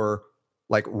Thor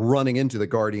like running into the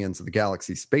Guardians of the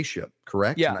Galaxy spaceship,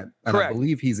 correct? Yeah, and I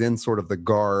believe he's in sort of the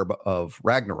garb of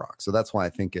Ragnarok. So that's why I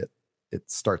think it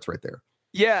starts right there.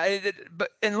 Yeah,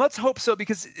 and let's hope so,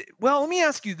 because, let me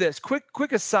ask you this.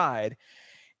 Quick aside.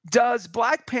 Does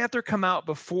Black Panther come out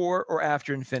before or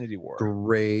after Infinity War?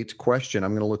 Great question.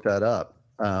 I'm going to look that up.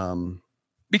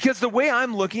 Because the way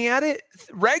I'm looking at it,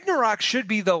 Ragnarok should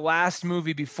be the last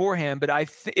movie beforehand, but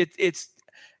it's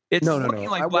looking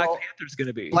like Black Panther is going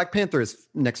to be. Black Panther is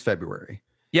next February.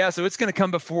 Yeah, so it's going to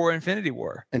come before Infinity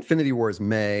War. Infinity War is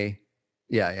May.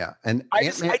 Yeah. And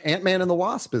Ant-Man and the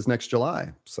Wasp is next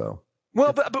July. So.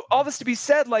 Well, but all this to be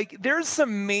said, like there's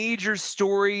some major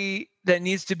story that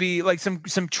needs to be like some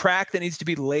track that needs to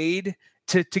be laid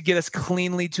to get us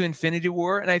cleanly to Infinity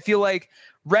War. And I feel like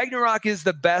Ragnarok is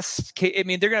the best case. I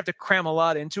mean, they're gonna have to cram a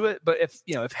lot into it, but if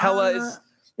Hela's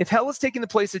taking the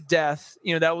place of Death,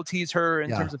 that will tease her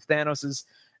in terms of Thanos's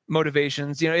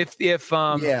motivations.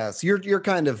 Yes, you're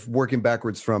kind of working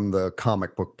backwards from the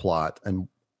comic book plot, and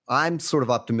I'm sort of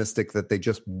optimistic that they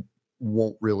just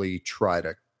won't really try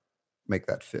to make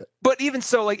that fit. But even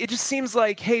so, like, it just seems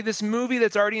like, hey, this movie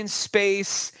that's already in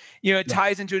space, you know, it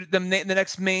ties into the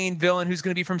next main villain who's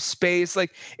going to be from space.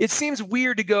 Like, it seems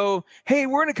weird to go, hey,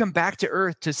 we're going to come back to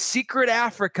Earth to secret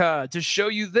Africa to show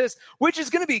you this, which is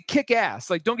going to be kick-ass.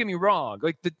 Like, don't get me wrong.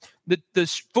 Like,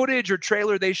 the footage or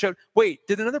trailer they showed. Wait,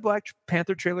 did another Black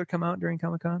Panther trailer come out during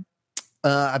Comic-Con?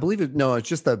 I believe it. No, it's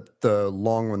just the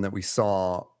long one that we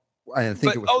saw. I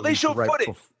think it was. They showed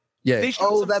footage. Yeah.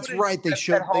 That's right. They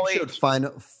showed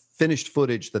finished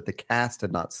footage that the cast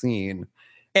had not seen.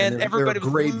 And everybody was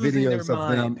great losing videos their of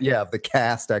mind. them. Yeah, of the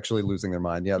cast actually losing their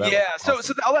mind. Yeah. So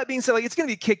all that being said, like, it's going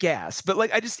to be kick ass, but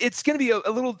like, it's going to be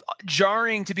a little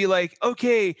jarring to be like,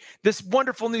 okay, this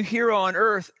wonderful new hero on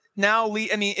Earth now.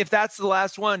 I mean, if that's the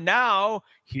last one, now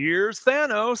here's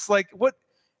Thanos. Like, what?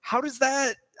 Because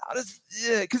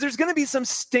there's going to be some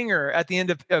stinger at the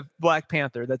end of Black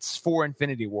Panther that's for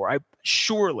Infinity War.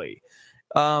 Surely.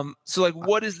 So like,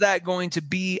 what is that going to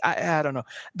be? I don't know.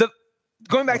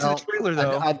 Going back to the trailer,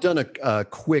 though, I've done a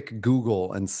quick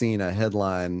Google and seen a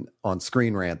headline on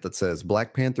Screen Rant that says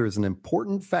Black Panther is an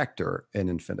important factor in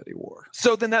Infinity War.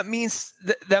 So then that means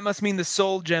that must mean the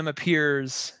Soul Gem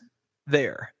appears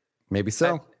there. Maybe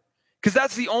so, because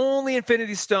that's the only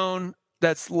Infinity Stone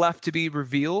that's left to be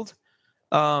revealed.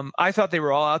 I thought they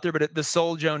were all out there, but the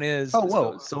Soul Gem is. Oh,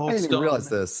 whoa! I didn't even realize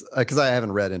this because I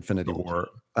haven't read Infinity War.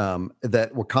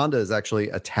 That Wakanda is actually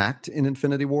attacked in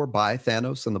Infinity War by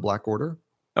Thanos and the Black Order.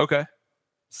 Okay.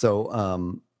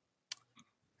 So,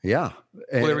 yeah.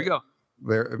 Well, there we go.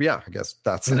 I guess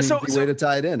that's an easy way to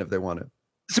tie it in if they want to.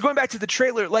 So going back to the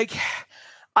trailer, like,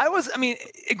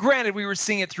 granted, we were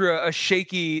seeing it through a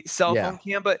shaky cell phone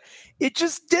cam, but it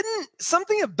just didn't.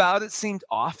 Something about it seemed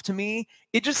off to me.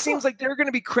 It just seems like they're going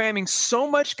to be cramming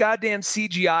so much goddamn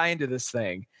CGI into this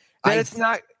thing that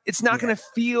it's not going to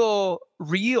feel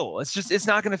real. It's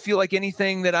not going to feel like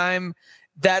anything that I'm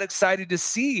that excited to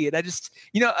see. And I just,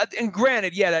 and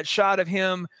granted, that shot of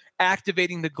him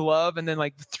activating the glove and then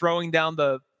like throwing down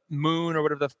the moon or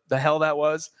whatever the hell that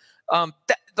was,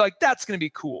 that's going to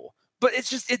be cool. But it's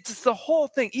just the whole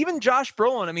thing. Even Josh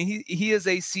Brolin, I mean, he is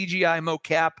a CGI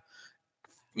mocap,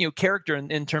 character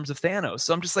in terms of Thanos.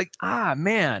 So I'm just like,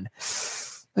 man,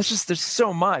 there's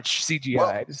so much CGI.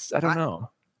 Well, I don't know.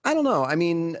 I don't know. I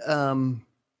mean,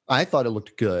 I thought it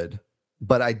looked good,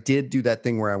 but I did do that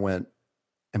thing where I went,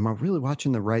 am I really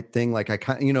watching the right thing? Like I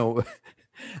kind of,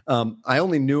 I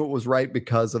only knew it was right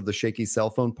because of the shaky cell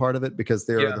phone part of it, because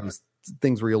there are those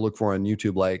things where you'll look for on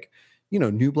YouTube, like,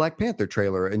 new Black Panther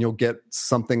trailer, and you'll get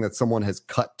something that someone has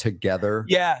cut together.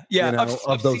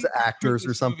 Of those actors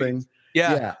or something. Movies.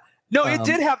 Yeah. No, it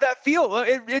did have that feel.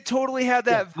 It totally had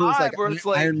that vibe where it's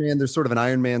like Iron Man. There's sort of an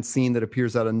Iron Man scene that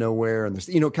appears out of nowhere, and there's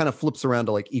it kind of flips around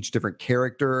to like each different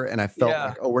character. And I felt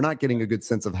like, we're not getting a good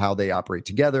sense of how they operate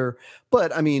together.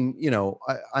 But I mean,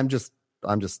 I'm just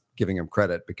giving them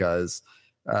credit because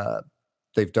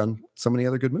they've done so many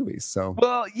other good movies. So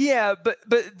but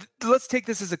let's take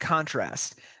this as a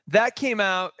contrast. That came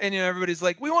out, and everybody's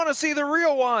like, we want to see the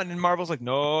real one, and Marvel's like,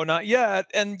 no, not yet.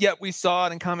 And yet we saw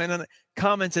it and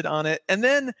commented on it. And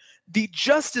then the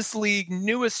Justice League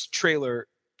newest trailer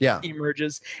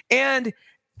emerges and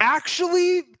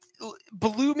actually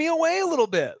blew me away a little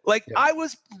bit. Like I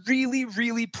was really,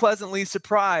 really pleasantly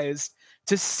surprised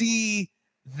to see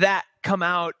that come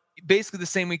out basically the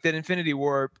same week that Infinity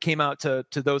War came out to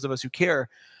those of us who care.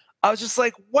 I was just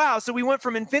like, wow. So we went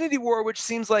from Infinity War, which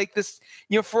seems like this,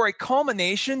 for a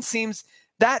culmination, seems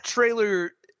that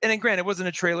trailer. And then granted, it wasn't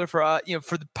a trailer for,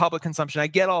 for the public consumption. I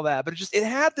get all that, but it just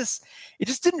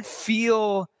didn't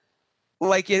feel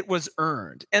like it was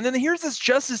earned. And then here's this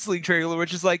Justice League trailer,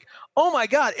 which is like, oh my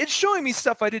God, it's showing me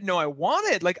stuff I didn't know I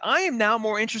wanted. Like I am now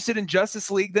more interested in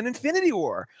Justice League than Infinity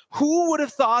War. Who would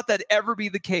have thought that'd ever be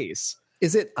the case?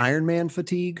 Is it Iron Man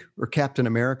fatigue or Captain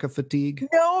America fatigue?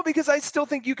 No, because I still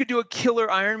think you could do a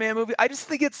killer Iron Man movie. I just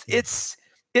think it's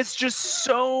just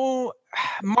so.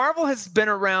 Marvel has been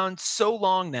around so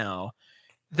long now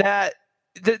that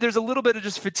there's a little bit of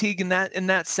just fatigue in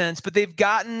that sense. But they've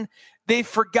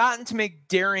forgotten to make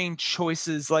daring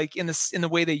choices like in the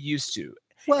way they used to.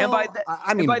 Well, and by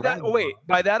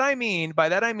that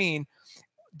I mean,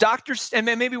 Doctor, and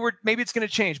maybe it's going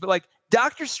to change, but like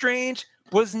Doctor Strange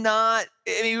was not.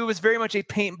 I mean, it was very much a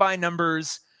paint by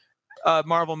numbers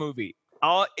Marvel movie.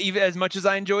 Even as much as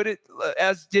I enjoyed it,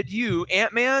 as did you,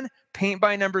 Ant-Man, paint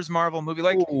by numbers Marvel movie.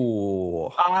 Like,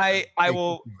 I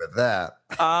will with that.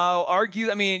 I'll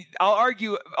argue. I mean, I'll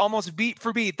argue almost beat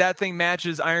for beat that thing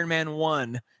matches Iron Man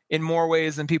 1 in more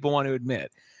ways than people want to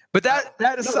admit. But that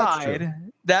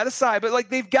aside, but like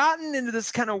they've gotten into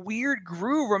this kind of weird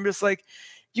groove where I'm just like,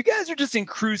 you guys are just in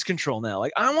cruise control now.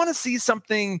 Like, I want to see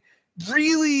something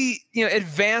really,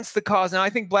 advance the cause. Now, I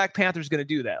think Black Panther is going to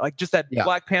do that. Like, just that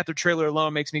Black Panther trailer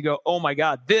alone makes me go, oh my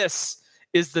God, this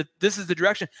is the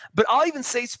direction. But I'll even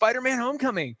say Spider-Man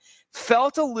Homecoming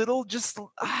felt a little just,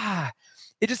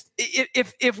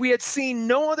 if we had seen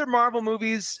no other Marvel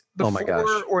movies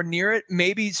before or near it,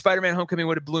 maybe Spider-Man Homecoming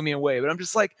would have blew me away. But I'm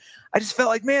just like, I just felt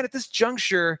like, man, at this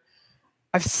juncture,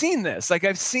 I've seen this. Like,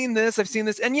 I've seen this.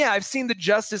 And yeah, I've seen the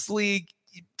Justice League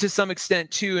to some extent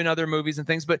too in other movies and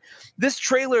things. But this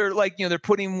trailer, like, they're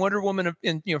putting Wonder Woman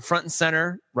in, front and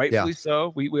center, rightfully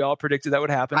so. We all predicted that would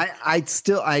happen. I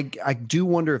do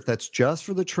wonder if that's just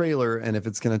for the trailer and if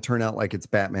it's going to turn out like it's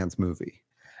Batman's movie.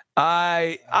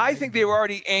 I think they were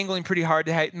already angling pretty hard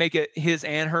to make it his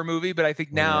and her movie, but I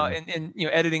think now in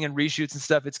editing and reshoots and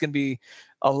stuff, it's going to be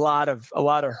a lot of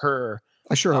her.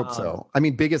 I sure hope so. I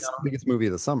mean, biggest movie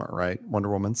of the summer, right? Wonder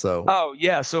Woman. So. Oh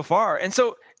yeah, so far, and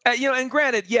so and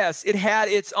granted, yes, it had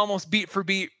its almost beat for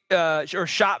beat or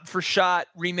shot for shot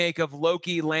remake of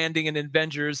Loki landing in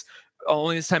Avengers.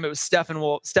 Only this time it was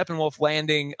Steppenwolf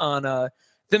landing on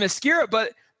Themyscira,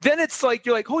 but. Then it's like,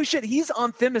 you're like, holy shit, he's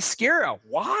on Themyscira.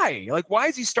 Why? Like, why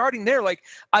is he starting there? Like,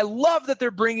 I love that they're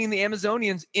bringing the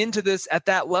Amazonians into this at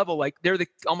that level. Like, they're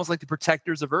almost like the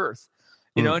protectors of Earth.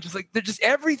 Just like, they're just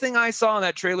everything I saw in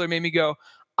that trailer made me go,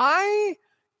 I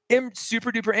am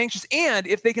super duper anxious. And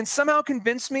if they can somehow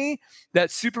convince me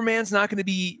that Superman's not going to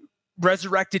be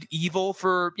resurrected evil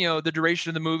for, the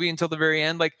duration of the movie until the very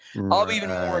end, like, I'll be even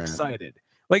more excited.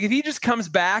 Like, if he just comes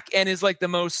back and is like the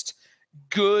most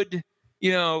good,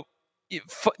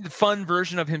 fun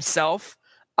version of himself,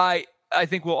 I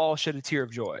think we'll all shed a tear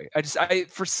of joy.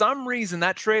 For some reason,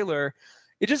 that trailer,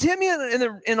 it just hit me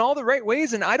in all the right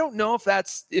ways. And I don't know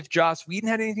if Joss Whedon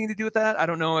had anything to do with that. I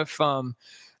don't know if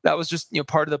that was just,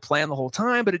 part of the plan the whole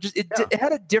time, but it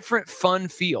had a different fun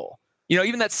feel.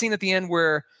 Even that scene at the end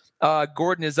where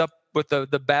Gordon is up with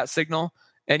the bat signal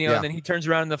and, and then he turns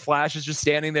around and the Flash is just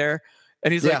standing there.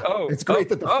 And he's like, "Oh, it's great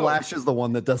that the Flash is the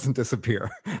one that doesn't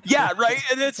disappear." Yeah, right.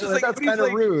 And it's just like that's kind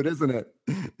of rude, isn't it?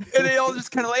 And they all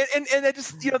just kind of and it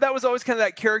just that was always kind of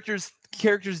that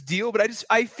character's deal. But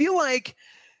I feel like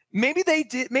maybe they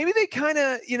kind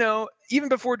of even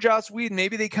before Joss Whedon,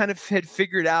 maybe they kind of had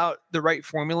figured out the right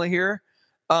formula here,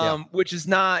 which is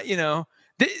not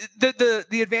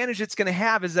the advantage it's going to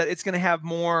have is that it's going to have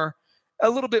a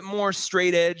little bit more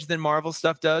straight edge than Marvel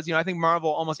stuff does. I think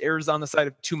Marvel almost errs on the side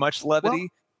of too much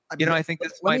levity. Well, I think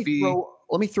this might be.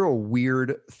 Let me throw a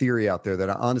weird theory out there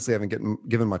that I honestly haven't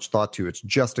given much thought to. It's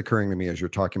just occurring to me as you're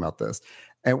talking about this.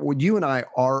 And when you and I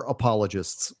are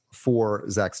apologists for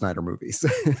Zack Snyder movies.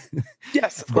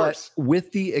 Yes, of course. But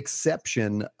with the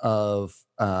exception of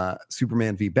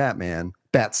Superman v. Batman,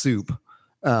 Bat Soup,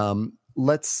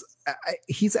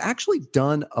 he's actually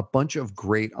done a bunch of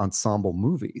great ensemble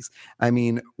movies. I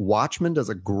mean, Watchmen does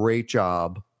a great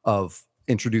job of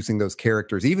introducing those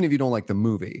characters, even if you don't like the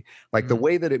movie. Like the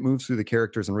way that it moves through the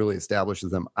characters and really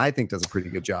establishes them, I think does a pretty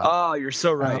good job. Oh, you're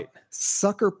so right.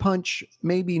 Sucker Punch,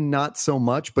 maybe not so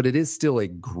much, but it is still a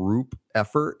group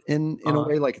effort in a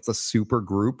way, like it's a super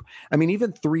group. I mean,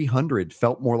 even 300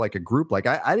 felt more like a group. Like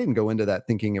I didn't go into that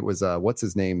thinking it was what's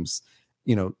his name's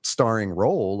starring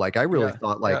role. Like I really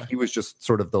thought he was just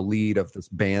sort of the lead of this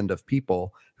band of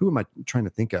people. Who am I trying to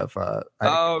think of? I'm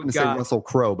going to say Russell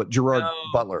Crowe, but Gerard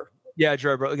Butler. Yeah,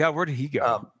 Gerard Butler. God, where did he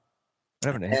go?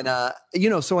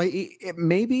 And so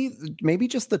maybe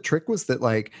just the trick was that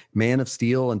like Man of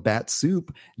Steel and Bat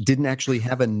Soup didn't actually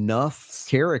have enough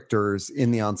characters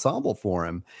in the ensemble for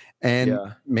him. And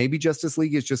maybe Justice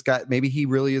League is maybe he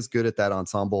really is good at that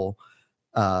ensemble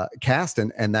cast.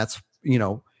 And that's,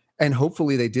 and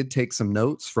hopefully they did take some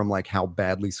notes from like how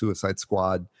badly Suicide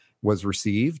Squad was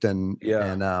received and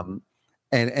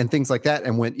things like that,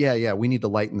 and went, we need to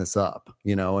lighten this up,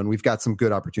 and we've got some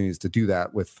good opportunities to do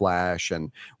that with Flash,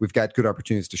 and we've got good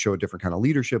opportunities to show a different kind of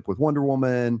leadership with Wonder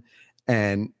Woman,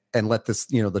 and let this,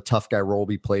 the tough guy role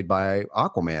be played by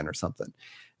Aquaman or something.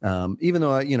 Even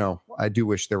though, I do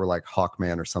wish there were like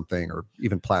Hawkman or something, or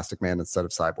even Plastic Man instead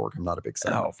of Cyborg. I'm not a big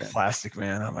Cyborg fan. Plastic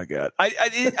Man. Oh my God.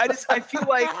 I feel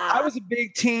like I was a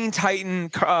big Teen Titan,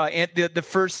 the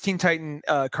first Teen Titan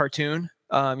cartoon,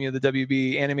 the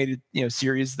WB animated,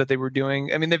 series that they were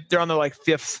doing. I mean, they're on their like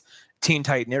fifth Teen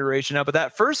Titan iteration now, but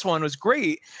that first one was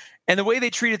great. And the way they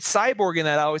treated Cyborg in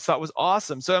that, I always thought was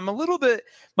awesome. So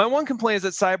my one complaint is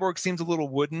that Cyborg seems a little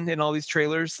wooden in all these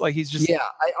trailers. Like he's just,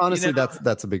 I honestly,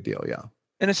 that's a big deal. Yeah.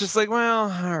 And it's just like,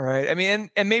 well, all right. I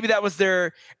mean, and maybe that was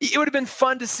it would have been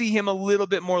fun to see him a little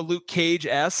bit more Luke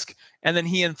Cage-esque. And then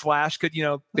he and Flash could,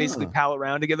 basically pal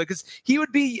around together, because he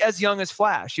would be as young as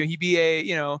Flash. He'd be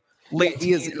late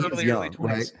he is teens, he's early young, 20s.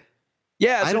 right?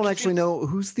 Yeah, I so don't just- actually know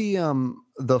who's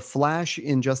the Flash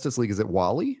in Justice League. Is it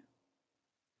Wally?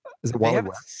 Is it They Wally haven't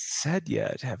West? said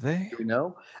yet, have they? Do we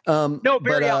know? No, But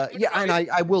Barry Allen. yeah, and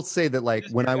I will say that like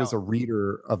Just when I Barry was a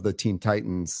reader of the Teen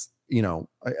Titans, you know,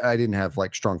 I didn't have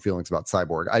like strong feelings about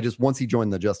Cyborg. I just once he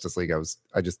joined the Justice League,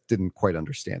 I just didn't quite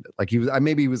understand it. Like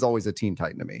maybe he was always a Teen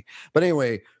Titan to me. But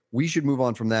anyway, we should move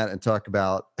on from that and talk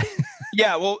about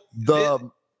Yeah, well,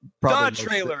 the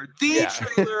trailer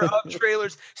of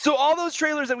trailers. So all those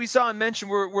trailers that we saw and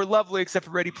mentioned were lovely, except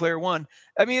for Ready Player One.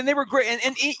 I mean, they were great,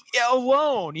 and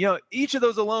alone, you know, each of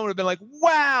those alone would have been like,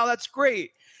 wow, that's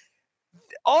great.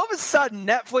 All of a sudden,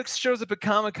 Netflix shows up at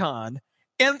Comic-Con,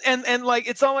 and like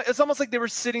it's almost like they were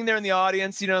sitting there in the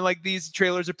audience, you know, like these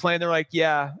trailers are playing. They're like,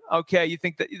 yeah, okay, you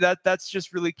think that's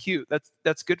just really cute.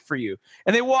 That's good for you.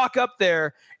 And they walk up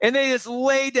there and they just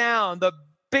lay down the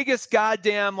biggest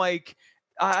goddamn like.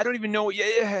 I don't even know.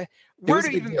 Where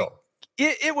to even?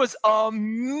 It was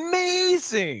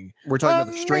amazing. We're talking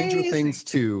about the Stranger Things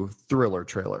 2 thriller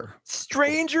trailer.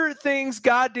 Stranger Things,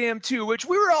 goddamn 2, which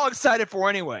we were all excited for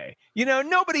anyway. You know,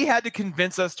 nobody had to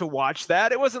convince us to watch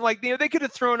that. It wasn't like, you know, they could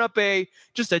have thrown up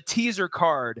just a teaser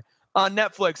card on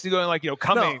Netflix and going like, you know,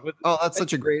 coming. No. That's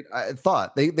such a great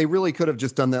thought. They really could have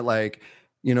just done that, like,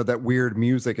 you know, that weird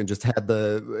music and just had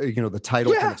the, you know, the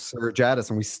title kind of surge at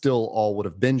us, and we still all would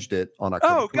have binged it on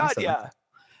October 27th. Oh God, yeah.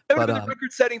 That would have been a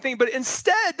record-setting thing. But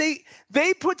instead,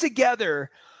 they put together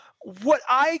what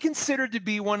I consider to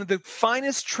be one of the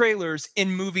finest trailers in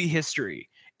movie history.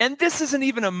 And this isn't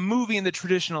even a movie in the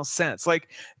traditional sense. Like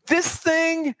this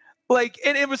thing, like,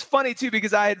 and it was funny too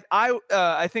because I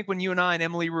think when you and I and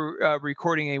Emily were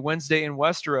recording a Wednesday in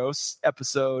Westeros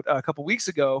episode a couple weeks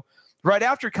ago, right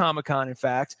after Comic-Con, in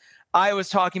fact, I was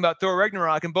talking about Thor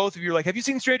Ragnarok, and both of you were like, have you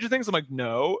seen Stranger Things? I'm like,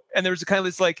 no. And there was a kind of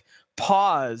this like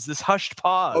pause, this hushed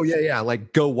pause. Oh, yeah.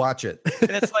 Like, go watch it.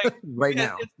 And it's like right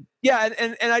now.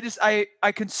 And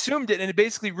I consumed it, and it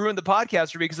basically ruined the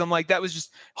podcast for me because I'm like, that was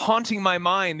just haunting my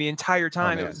mind the entire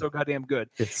time. It was so goddamn good.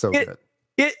 It's so good.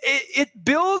 It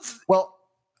builds. Well,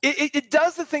 it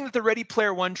does the thing that the Ready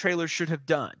Player One trailer should have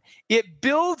done. It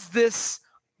builds this.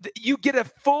 You get a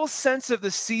full sense of the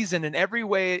season in every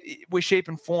way, shape,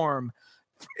 and form,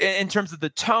 in terms of the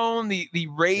tone, the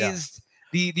raised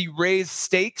the raised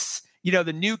stakes. You know,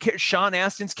 the new Sean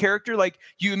Astin's character, like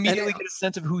you immediately get a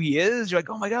sense of who he is. You're like,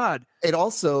 oh my God. It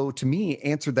also, to me,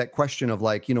 answered that question of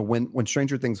like, you know, when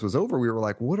Stranger Things was over, we were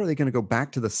like, what are they going to go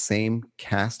back to the same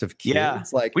cast of kids? Yeah.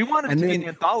 Like we wanted to be an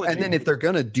anthology. And then if they're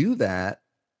going to do that,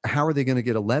 how are they going to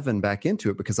get 11 back into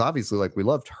it? Because obviously, like, we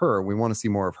loved her. We want to see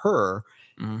more of her.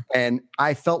 Mm-hmm. And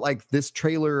I felt like this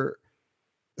trailer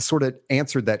sort of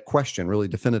answered that question really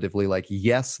definitively. Like,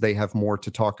 yes, they have more to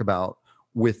talk about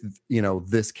with, you know,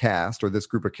 this cast or this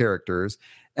group of characters,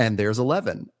 and there's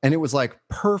 11. And it was like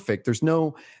perfect. There's,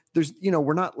 you know,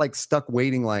 we're not like stuck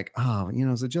waiting like, oh, you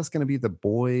know, is it just going to be the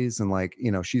boys and like,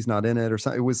 you know, she's not in it or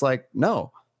something. It was like,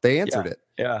 no, they answered it.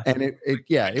 Yeah. And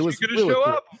it was really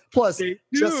cool. Plus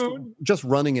just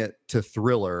running it to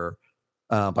Thriller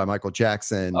by Michael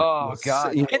Jackson. Oh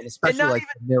God! You know, especially like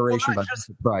even, narration by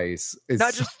Vincent Price.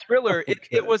 Not just Thriller.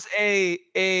 It was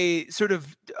a sort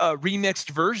of remixed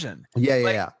version.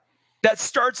 Yeah. That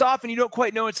starts off and you don't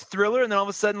quite know it's Thriller, and then all of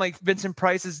a sudden, like Vincent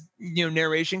Price's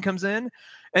narration comes in,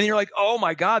 and you're like, oh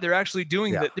my God, they're actually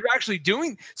doing that. They're actually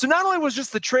doing. So not only was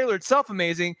just the trailer itself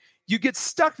amazing, you get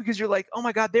stuck because you're like, oh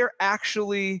my God, they're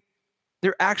actually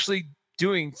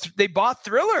doing. They bought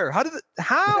Thriller. How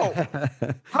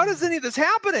does any of this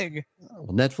happening?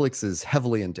 Well, Netflix is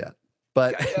heavily in debt,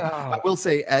 but I will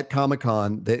say at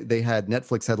Comic-Con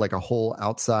Netflix had like a whole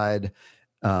outside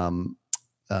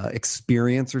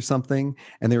experience or something,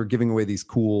 and they were giving away these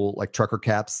cool like trucker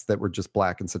caps that were just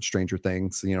black and said Stranger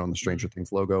Things, you know, on the Stranger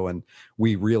Things logo, and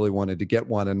we really wanted to get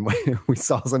one, and we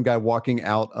saw some guy walking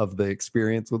out of the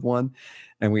experience with one,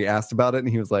 and we asked about it, and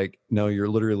he was like, no, you're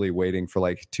literally waiting for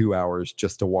like 2 hours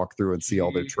just to walk through and see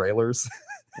all their trailers.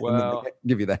 Wow.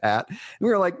 Give you the hat. And we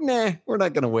were like, nah, we're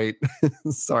not gonna wait.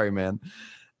 Sorry, man.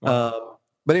 But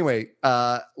anyway,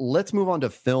 let's move on to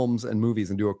films and movies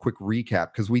and do a quick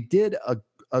recap, because we did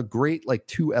a great like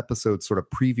 2 episodes sort of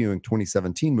previewing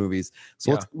 2017 movies.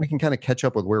 So we can kind of catch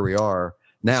up with where we are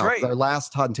now. Right. Our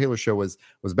last Todd and Taylor show was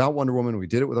about Wonder Woman. We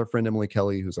did it with our friend Emily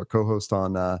Kelly, who's our co-host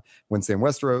on Wednesday in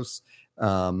Westeros.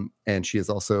 And she is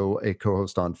also a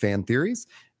co-host on Fan Theories,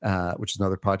 which is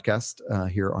another podcast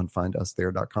here on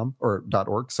findusthere.com or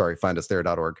 .org. Sorry,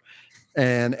 findusthere.org.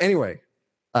 And anyway,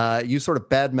 you sort of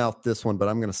badmouthed this one, but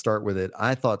I'm going to start with it.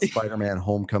 I thought Spider-Man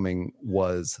Homecoming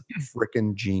was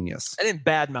freaking genius. I didn't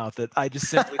badmouth it. I just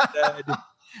simply said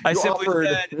I You simply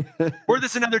said, offered. were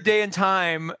this another day and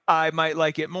time, I might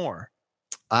like it more.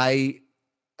 I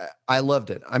loved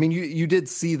it. I mean, you did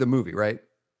see the movie, right?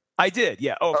 I did.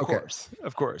 Yeah. Oh, of Okay. course.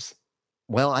 Of course.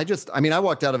 Well, I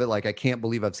walked out of it like I can't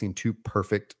believe I've seen 2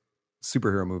 perfect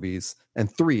superhero movies,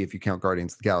 and 3 if you count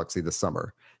Guardians of the Galaxy this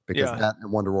summer, because Yeah. that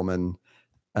and Wonder Woman.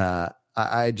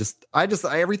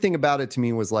 Everything about it to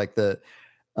me was like to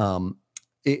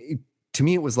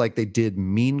me it was like they did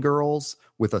Mean Girls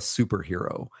with a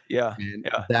superhero. Yeah. And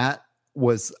Yeah. that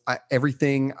was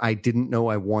everything I didn't know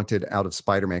I wanted out of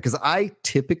Spider-Man, because I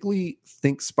typically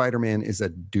think Spider-Man is a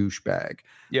douchebag.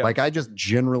 Yeah. Like, I just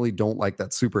generally don't like that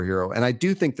superhero. And I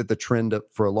do think that the trend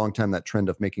for a long time, that trend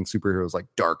of making superheroes like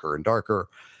darker and darker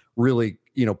really,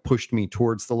 pushed me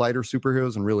towards the lighter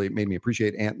superheroes and really made me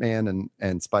appreciate Ant-Man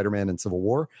and Spider-Man and Civil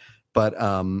War. But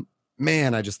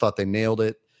man, I just thought they nailed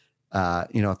it. I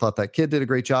thought that kid did a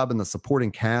great job, and the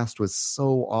supporting cast was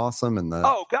so awesome, and the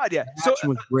Oh God, yeah. So action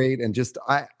was great, and just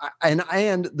and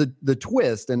the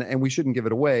twist, and we shouldn't give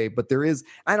it away, but there is,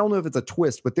 I don't know if it's a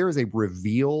twist, but there is a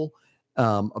reveal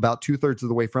about 2/3 of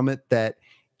the way from it that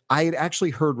I had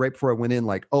actually heard right before I went in,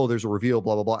 like, oh, there's a reveal,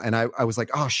 blah blah blah, and I was like,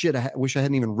 oh shit, I wish I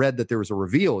hadn't even read that there was a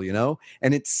reveal,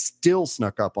 and it still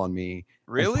snuck up on me,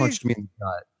 really and punched me in the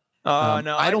gut.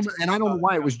 no, I don't know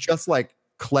why. It was just like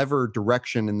clever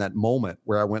direction in that moment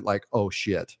where I went like, oh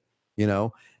shit,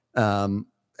 it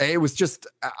was just,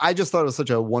 I just thought it was such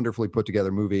a wonderfully put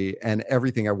together movie and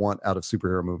everything I want out of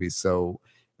superhero movies. So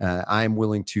I'm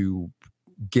willing to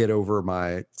get over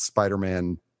my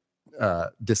Spider-Man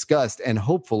disgust, and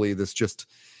hopefully they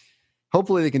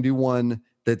can do one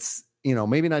that's,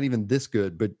 maybe not even this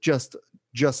good, but just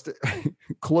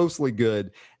closely good,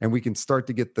 and we can start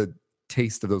to get the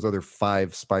taste of those other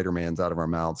 5 Spider-Mans out of our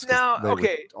mouths. Now,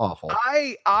 okay, awful.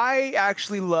 I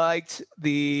actually liked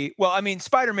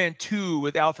Spider-Man 2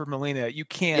 with Alfred Molina. You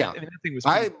can't. Yeah. That thing was.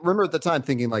 I remember at the time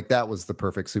thinking like that was the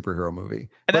perfect superhero movie,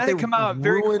 and that had come out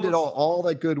very ruined close. it all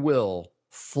that goodwill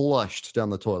flushed down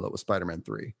the toilet with Spider-Man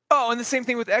 3. Oh, and the same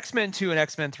thing with X-Men 2 and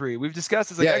X-Men 3. We've discussed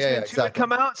this. Like X-Men 2 exactly. had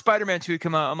come out, Spider-Man 2 had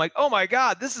come out. I'm like, oh my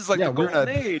God, this is like the golden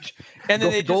age. And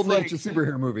then they golden age of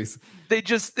superhero movies. They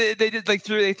did like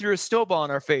they threw a snowball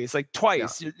in our face like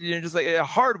twice. Yeah. Just like a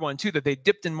hard one too, that they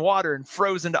dipped in water and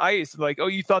froze into ice. Like, oh,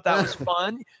 you thought that was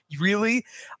fun? Really?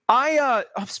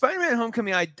 Spider-Man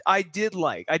Homecoming, I did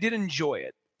enjoy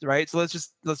it. Right. So let's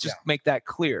just make that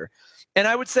clear. And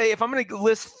I would say, if I'm going to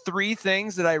list 3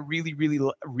 things that I really, really,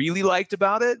 really liked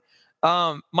about it,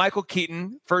 Michael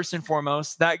Keaton, first and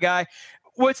foremost, that guy.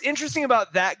 What's interesting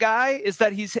about that guy is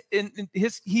that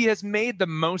he has made the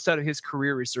most out of his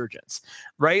career resurgence,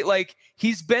 right? Like,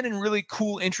 he's been in really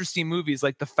cool, interesting movies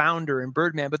like The Founder and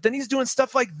Birdman, but then he's doing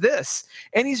stuff like this,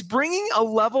 and he's bringing a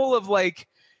level of like,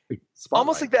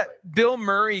 almost like that Bill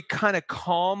Murray kind of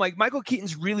calm. Like, Michael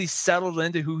Keaton's really settled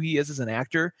into who he is as an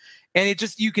actor, and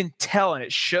you can tell, and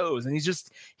it shows. And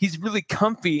he's really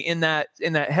comfy in that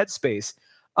headspace.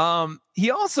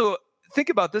 He also, think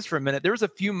about this for a minute. There was a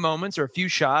few moments or a few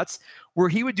shots where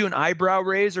he would do an eyebrow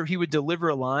raise or he would deliver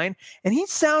a line, and he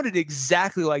sounded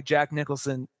exactly like Jack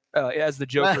Nicholson as the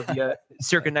Joker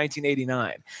circa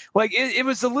 1989. Like, it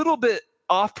was a little bit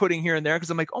off-putting here and there, because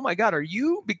I'm like, oh my God, are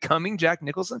you becoming Jack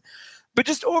Nicholson? But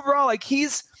just overall, like,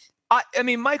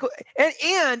 Michael,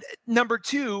 and number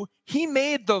 2, he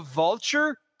made the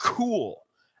Vulture cool.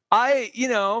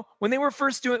 When they were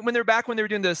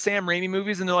doing the Sam Raimi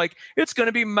movies, and they're like, it's going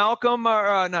to be Malcolm,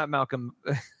 or not Malcolm,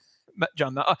 it's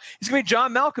going to be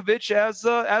John Malkovich as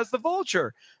the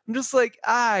Vulture. I'm just like,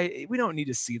 we don't need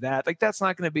to see that. Like, that's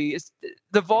not going to be.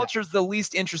 The Vulture's the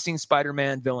least interesting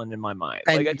Spider-Man villain in my mind.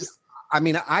 And like,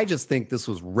 I just think this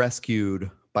was rescued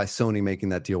by Sony making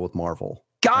that deal with Marvel.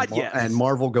 God, yes. And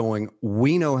Marvel going,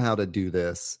 we know how to do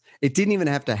this. It didn't even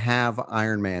have to have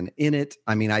Iron Man in it.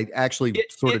 I mean, I actually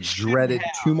sort of dreaded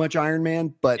too much Iron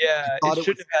Man, but it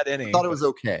shouldn't have had any. I thought it was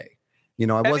okay. I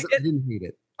didn't hate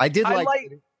it. I did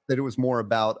like that it was more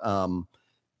about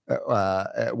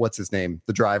what's his name,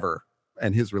 the driver,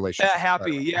 and his relationship.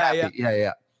 Happy.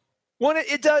 Yeah. Well,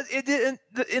 it did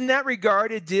in that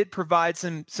regard. It did provide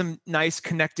some nice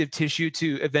connective tissue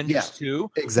to Avengers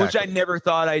 2, exactly. Which I never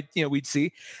thought we'd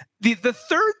see. The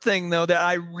third thing, though, that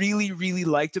I really, really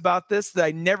liked about this, that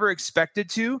I never expected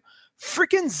to,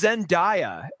 freaking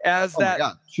Zendaya as that. My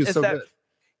God. She's so good.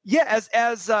 Yeah,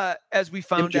 as we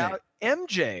found out,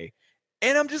 MJ,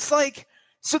 and I'm just like,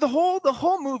 so the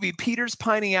whole movie, Peter's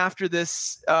pining after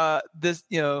this one,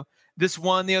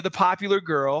 the popular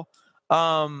girl.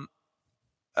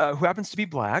 Who happens to be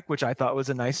black, which I thought was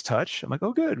a nice touch. I'm like,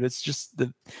 oh, good. It's just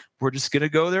we're just gonna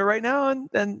go there right now, and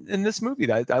in this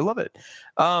movie, I love it.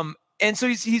 And so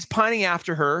he's pining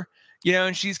after her,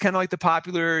 and she's kind of like the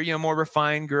popular, more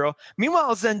refined girl.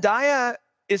 Meanwhile, Zendaya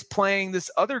is playing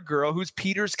this other girl who's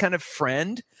Peter's kind of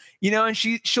friend, and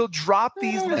she'll drop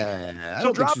these. I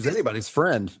don't think she's anybody's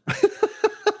friend.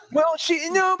 Well,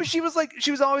 but she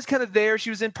was always kind of there. She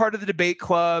was in part of the debate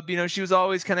club. She was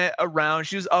always kind of around.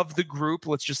 She was of the group,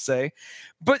 let's just say.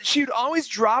 But she'd always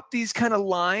drop these kind of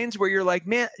lines where you're like,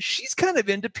 man, she's kind of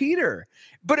into Peter.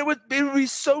 But it would be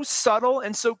so subtle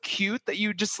and so cute that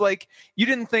you just you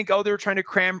didn't think, oh, they were trying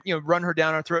to run her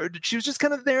down our throat. She was just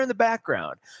kind of there in the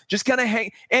background, just kind of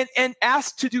hang and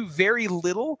asked to do very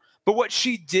little. But what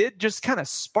she did just kind of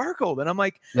sparkled. And I'm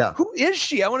like, Who is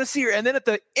she? I want to see her. And then at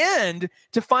the end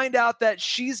to find out that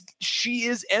she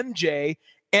is MJ.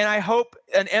 And I hope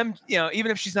even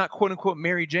if she's not quote unquote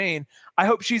Mary Jane, I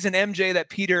hope she's an MJ that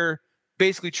Peter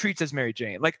basically treats as Mary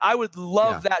Jane. Like I would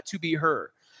love that to be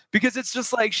her, because it's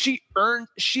just like she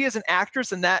as an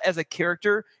actress and that as a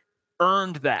character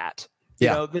earned that,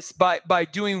 this by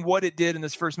doing what it did in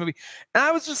this first movie. And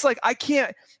I was just like, I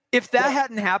can't. If that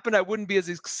hadn't happened, I wouldn't be as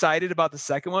excited about the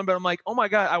second one. But I'm like, oh my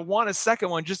God, I want a second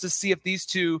one just to see if these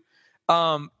two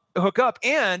hook up.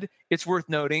 And it's worth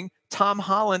noting, Tom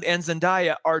Holland and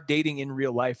Zendaya are dating in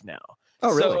real life now.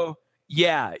 Oh, really? So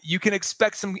yeah, you can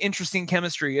expect some interesting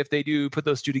chemistry if they do put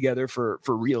those two together for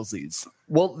realsies.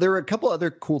 Well, there are a couple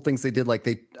other cool things they did. Like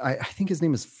I think his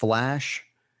name is Flash,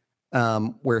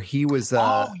 where he was.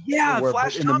 Flash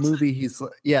in Thompson. The movie. He's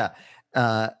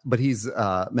but he's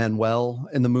Manuel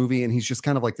in the movie, and he's just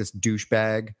kind of like this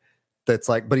douchebag. That's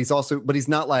like, but he's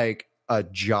not like a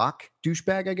jock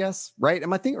douchebag, I guess, right?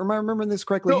 Am I remembering this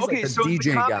correctly? No, he's so like the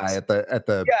DJ guy at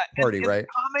the party, in right? The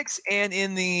comics and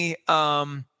in the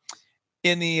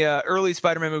early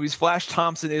Spider-Man movies, Flash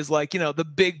Thompson is like, the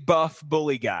big buff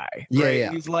bully guy. Yeah, right?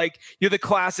 yeah. He's like, you're the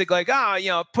classic, like,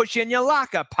 push you in your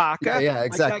locker, Parker. Yeah,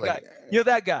 exactly. Like that guy. You're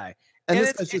that guy. And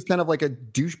this guy's just kind of like a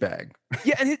douchebag.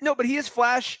 Yeah, but he is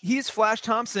Flash. He is Flash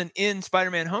Thompson in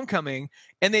Spider-Man: Homecoming,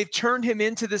 and they've turned him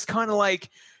into this kind of like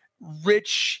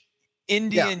rich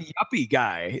Indian yuppie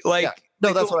guy.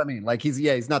 No, that's what I mean. Like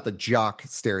he's not the jock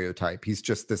stereotype. He's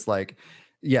just this like,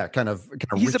 kind of.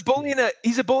 He's a bully in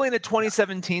a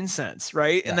 2017 sense,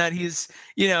 right? And that he's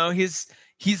the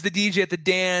DJ at the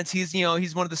dance. He's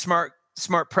one of the smart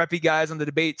preppy guys on the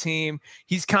debate team.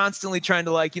 He's constantly trying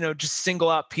to just single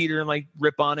out Peter and like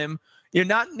rip on him.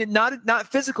 Not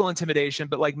physical intimidation,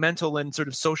 but like mental and sort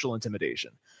of social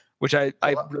intimidation, which I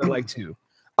really like too.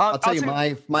 I'll tell you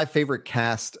my favorite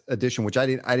cast addition, which I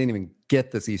didn't even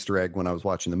get this Easter egg when I was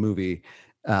watching the movie,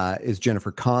 is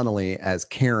Jennifer Connelly as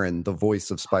Karen, the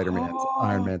voice of Spider-Man's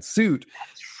Iron Man suit.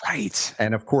 Right.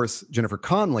 And of course, Jennifer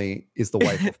Connelly is the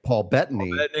wife of Paul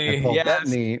Bettany. And Paul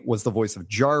Bettany was the voice of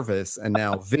Jarvis, and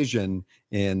now Vision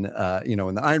in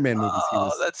in the Iron Man movies. He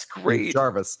was that's great.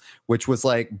 Jarvis, which was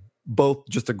like both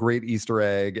just a great Easter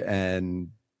egg, and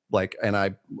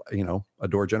I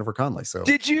adore Jennifer Connelly. So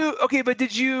did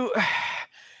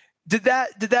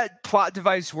that plot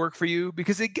device work for you?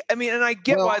 Because I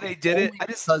get why they did it. I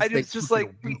just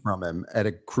like from him at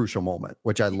a crucial moment,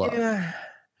 which I love. Yeah.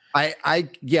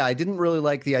 I didn't really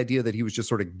like the idea that he was just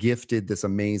sort of gifted this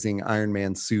amazing Iron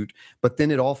Man suit, but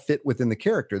then it all fit within the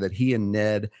character that he and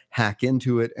Ned hack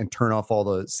into it and turn off all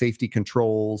the safety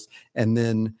controls. And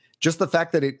then just the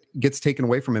fact that it gets taken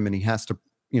away from him and he has to,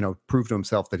 prove to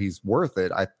himself that he's worth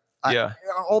it.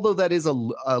 Although that is a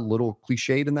little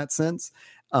cliched in that sense,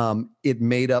 it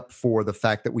made up for the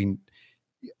fact that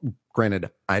granted,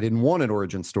 I didn't want an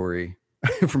origin story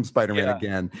from Spider-Man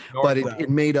again, but it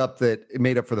made up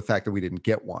for the fact that we didn't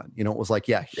get one. It was like,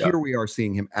 here we are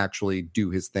seeing him actually do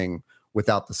his thing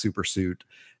without the super suit.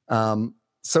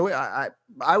 So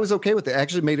I was okay with it. I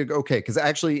actually made it okay, because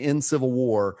actually in Civil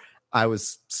War, I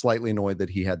was slightly annoyed that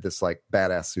he had this like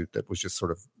badass suit that was just sort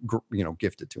of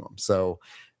gifted to him. So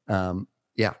But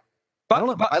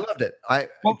I loved it.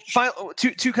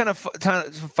 Two kind of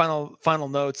final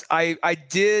notes. I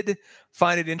did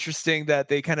find it interesting that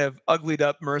they kind of uglied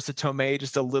up Marissa Tomei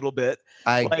just a little bit.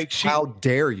 How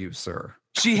dare you, sir?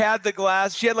 She had the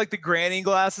glass. She had like the granny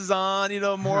glasses on,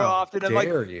 more often. How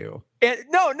dare you? And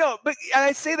but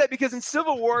I say that because in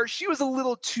Civil War she was a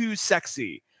little too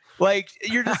sexy. Like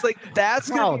you're just like, that's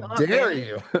gonna how dare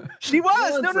you? She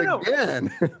was no.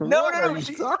 Again. What are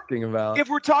you talking about? If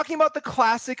we're talking about the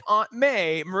classic Aunt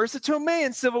May, Marissa Tomei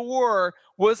in Civil War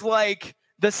was like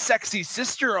the sexy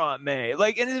sister Aunt May.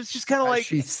 Like, and it's just kind of like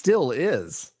she still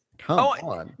is. Come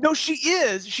on. No, she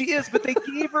is. But they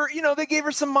gave her, they gave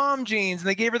her some mom jeans and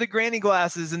they gave her the granny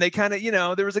glasses, and they kind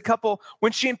of, there was a couple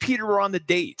when she and Peter were on the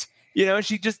date. There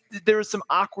was some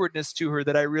awkwardness to her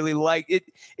that I really liked.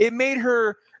 It made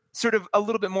her sort of a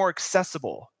little bit more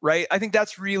accessible, right? I think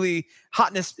that's really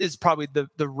hotness is probably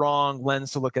the wrong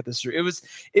lens to look at this through.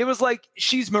 It was like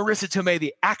she's Marissa Tomei,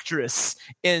 the actress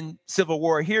in Civil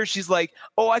War. Here she's like,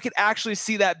 oh, I could actually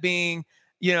see that being,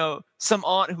 some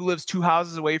aunt who lives 2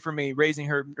 houses away from me raising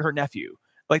her nephew.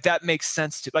 Like that makes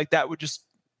sense to like that would just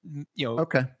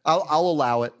Okay, I'll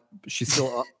allow it. She's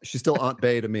still Aunt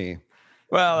Bay to me.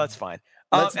 Well, that's fine.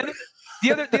 And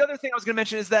the other thing I was going to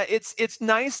mention is that it's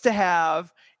nice to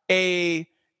have a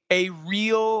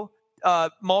real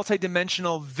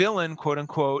multi-dimensional villain, quote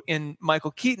unquote, in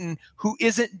Michael Keaton who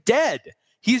isn't dead.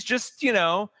 He's just,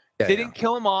 they didn't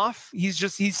kill him off.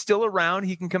 He's still around.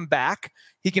 He can come back.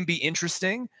 He can be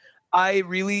interesting. I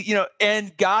really,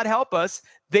 and God help us,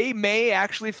 they may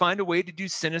actually find a way to do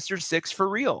Sinister Six for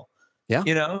real.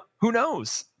 Yeah. Who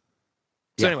knows?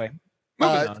 So anyway,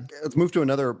 moving on. Let's move to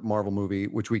another Marvel movie,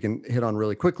 which we can hit on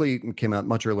really quickly. It came out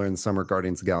much earlier in the summer,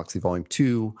 Guardians of the Galaxy Volume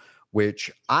 2,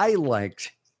 which I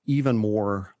liked even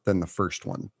more than the first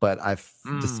one. But I've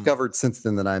discovered since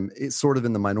then that I'm sort of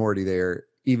in the minority there.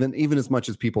 Even as much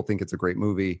as people think it's a great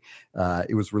movie,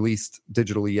 it was released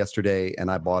digitally yesterday, and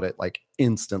I bought it like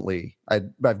instantly.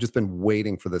 I've just been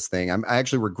waiting for this thing. I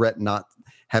actually regret not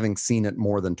having seen it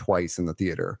more than twice in the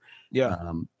theater. Yeah,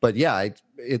 but yeah, I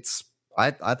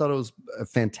thought it was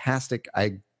fantastic.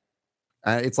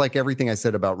 It's like everything I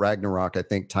said about Ragnarok, I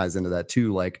think ties into that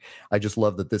too. Like, I just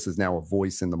love that this is now a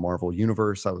voice in the Marvel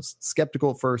universe. I was skeptical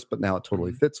at first, but now it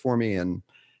totally fits for me. And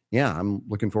yeah, I'm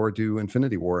looking forward to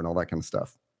Infinity War and all that kind of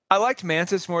stuff. I liked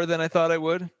Mantis more than I thought I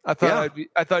would. I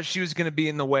thought she was going to be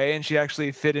in the way, and she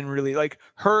actually fit in really. Like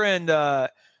her and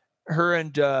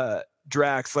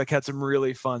Drax like had some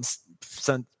really fun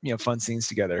scenes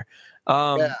together.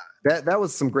 That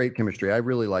was some great chemistry. I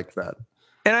really liked that.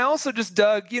 And I also just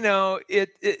dug,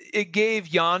 it gave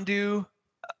Yondu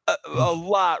a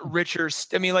lot richer.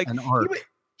 I mean, like an arc.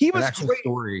 He was great.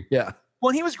 Story. Yeah.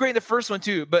 Well, he was great in the first one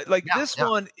too, but like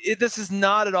one, this is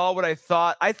not at all what I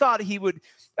thought. I thought,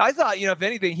 if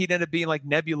anything, he'd end up being like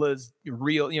Nebula's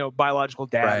real, biological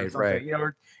dad or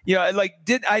something,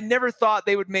 I never thought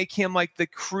they would make him like the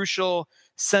crucial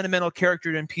sentimental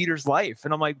character in Peter's life.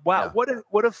 And I'm like, wow, what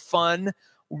a fun,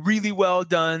 really well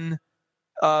done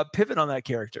pivot on that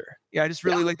character. Yeah. I just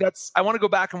really I want to go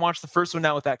back and watch the first one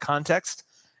now with that context.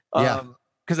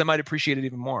 Because I might appreciate it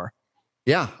even more.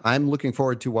 Yeah, I'm looking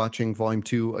forward to watching Volume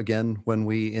 2 again when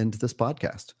we end this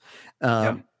podcast.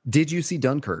 Did you see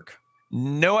Dunkirk?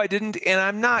 No, I didn't, and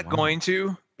I'm not going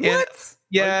to. What?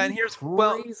 And here's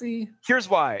crazy. Here's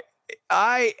why.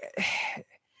 I'll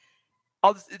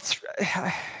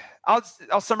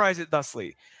summarize it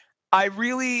thusly.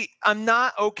 I'm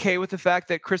not okay with the fact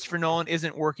that Christopher Nolan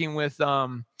isn't working with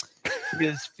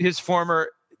his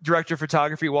former director of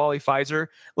photography, Wally Pfizer.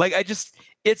 Like,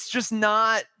 it's just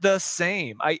not the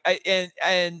same.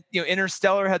 And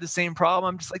Interstellar had the same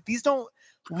problem. I'm just like, these don't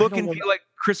look and feel like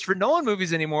Christopher Nolan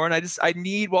movies anymore. And I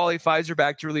need Wally Pfizer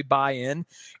back to really buy in.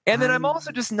 And then I'm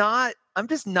also just not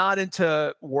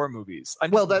into war movies.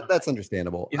 That's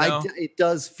understandable. It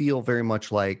does feel very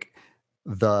much like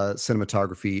the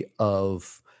cinematography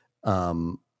of,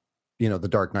 the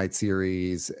Dark Knight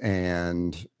series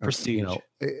and Prestige.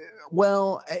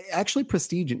 Well, actually,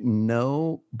 Prestige,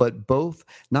 no, but both,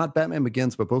 not Batman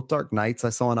Begins, but both Dark Knights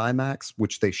I saw in IMAX,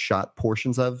 which they shot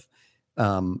portions of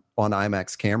on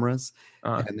IMAX cameras.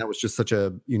 And that was just such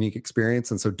a unique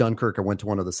experience. And so Dunkirk, I went to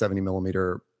one of the 70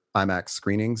 millimeter IMAX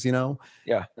screenings,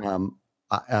 Yeah.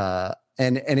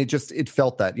 And it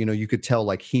felt that, you could tell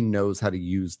like he knows how to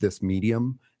use this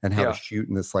medium and how to shoot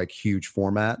in this like huge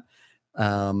format.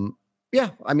 I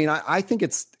mean, I think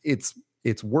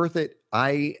it's worth it.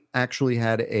 I actually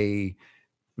had a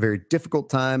very difficult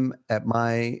time at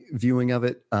my viewing of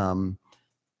it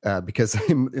because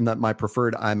in that my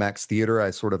preferred IMAX theater,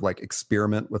 I sort of like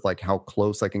experiment with like how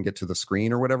close I can get to the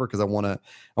screen or whatever, because I want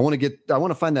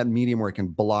to find that medium where I can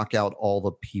block out all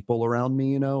the people around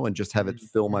me, and just have it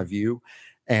fill my view.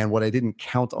 And what I didn't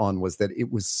count on was that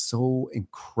it was so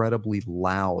incredibly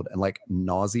loud and like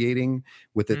nauseating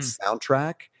with its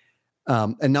soundtrack,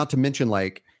 and not to mention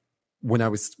like. When I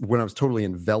was totally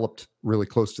enveloped really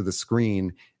close to the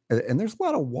screen, and there's a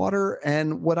lot of water,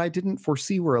 and what I didn't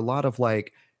foresee were a lot of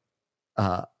like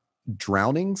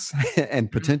drownings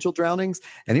and potential drownings,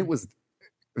 and it was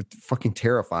fucking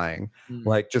terrifying.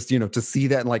 Like just to see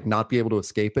that and like not be able to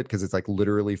escape it, because it's like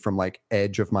literally from like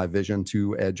edge of my vision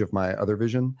to edge of my other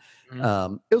vision.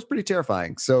 It was pretty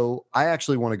terrifying. So I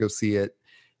actually want to go see it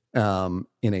in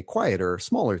a quieter,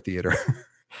 smaller theater.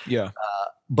 Yeah.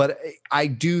 But I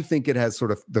do think it has sort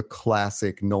of the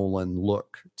classic Nolan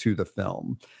look to the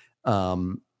film.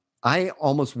 I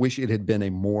almost wish it had been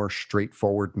a more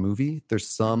straightforward movie. There's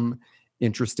some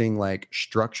interesting like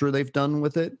structure they've done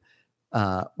with it,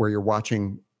 where you're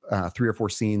watching 3 or 4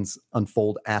 scenes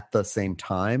unfold at the same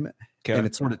time, and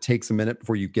it sort of takes a minute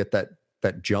before you get that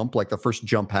jump. Like the first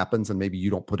jump happens, and maybe you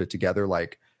don't put it together.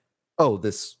 Like, oh,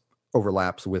 this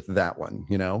overlaps with that one.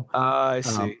 I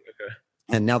see. Okay.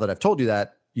 And now that I've told you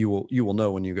that, you will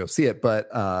know when you go see it. But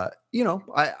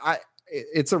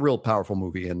it's a real powerful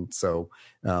movie, and so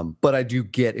but I do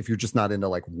get, if you're just not into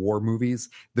like war movies,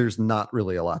 there's not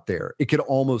really a lot there. It could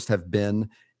almost have been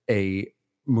a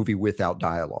movie without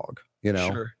dialogue,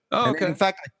 Sure. Oh, okay. And in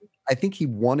fact, I think he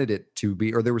wanted it to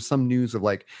be, or there was some news of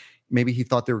like maybe he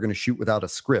thought they were going to shoot without a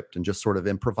script and just sort of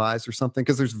improvise or something,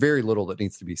 because there's very little that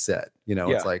needs to be said.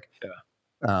 It's like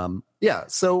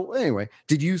so anyway,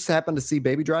 did you happen to see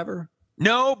Baby Driver?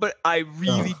 No, but I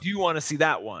really do want to see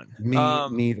that one. Me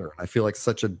neither. I feel like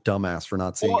such a dumbass for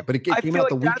not seeing it. But it came out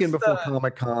the weekend before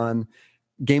Comic-Con.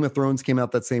 Game of Thrones came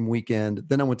out that same weekend.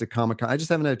 Then I went to Comic-Con. I just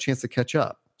haven't had a chance to catch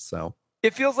up. So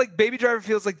it feels like Baby Driver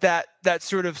feels like that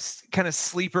sort of kind of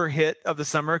sleeper hit of the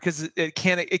summer, because it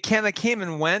kind of came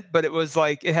and went, but it was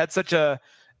like it had such a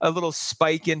little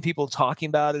spike in people talking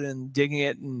about it and digging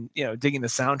it, and digging the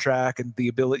soundtrack and the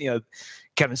ability.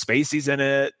 Kevin Spacey's in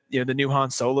it. The new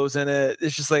Han Solo's in it.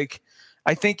 It's just like,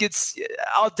 I think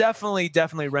I'll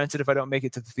definitely rent it if I don't make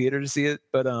it to the theater to see it.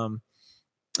 But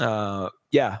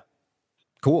yeah,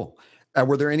 cool.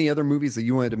 Were there any other movies that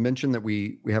you wanted to mention that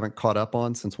we haven't caught up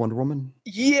on since Wonder Woman?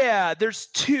 Yeah, there's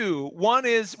 2. One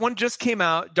just came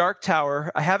out, Dark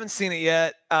Tower. I haven't seen it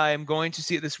yet. I'm going to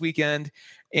see it this weekend,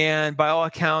 and by all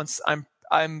accounts,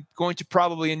 I'm going to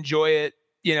probably enjoy it,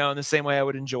 in the same way I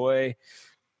would enjoy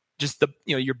just the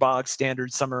your bog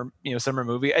standard summer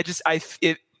movie.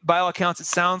 By all accounts, it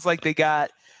sounds like they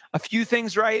got a few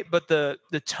things right, but the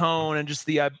tone and just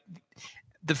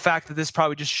the fact that this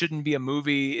probably just shouldn't be a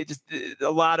movie. A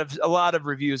lot of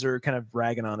reviews are kind of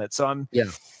ragging on it. So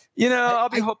I'll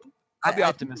be optimistic.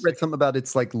 I read something about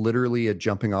it's like literally a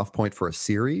jumping off point for a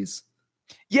series.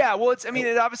 Yeah, well,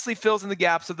 it obviously fills in the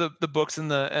gaps of the books and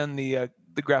the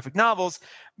graphic novels,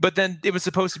 but then it was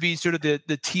supposed to be sort of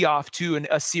the tee off to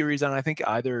a series on, I think,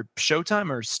 either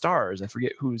Showtime or Stars. I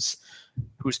forget who's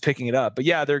picking it up, but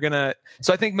yeah, they're gonna.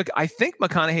 So I think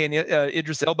McConaughey and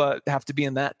Idris Elba have to be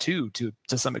in that too, to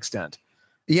some extent.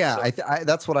 Yeah, so.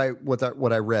 That's what I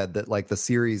read, that like the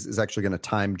series is actually going to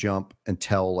time jump and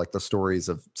tell like the stories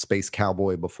of Space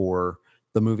Cowboy before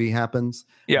the movie happens.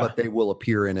 Yeah, but they will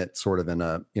appear in it sort of in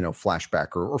a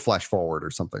flashback or flash forward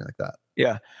or something like that.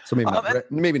 Yeah. So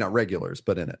maybe not regulars,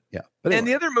 but in it. Yeah. But anyway. And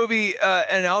the other movie,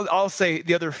 and I'll say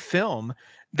the other film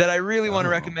that I really want to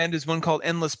recommend is one called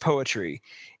Endless Poetry.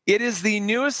 It is the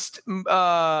newest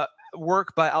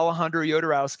work by Alejandro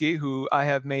Jodorowsky, who I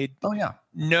have made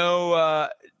no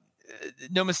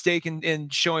mistake in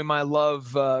showing my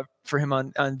love for him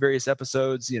on various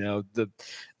episodes. The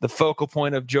focal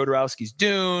point of Jodorowsky's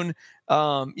Dune.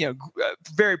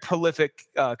 Very prolific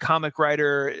comic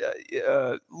writer.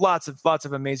 Lots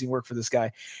of amazing work for this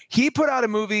guy. He put out a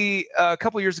movie a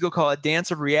couple years ago called A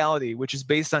Dance of Reality, which is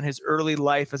based on his early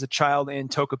life as a child in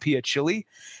Tocopilla, Chile.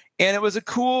 And it was a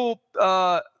cool,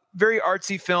 very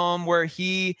artsy film where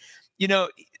he,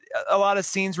 a lot of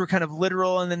scenes were kind of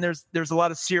literal, and then there's a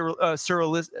lot of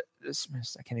surrealism.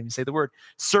 I can't even say the word.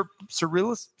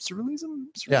 Surrealism.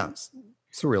 Yeah,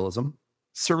 surrealism.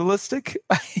 Surrealistic.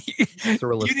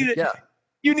 Surrealistic.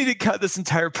 You need to cut this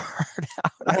entire part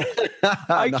out.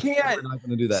 I can't. We're not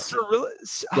going to do that.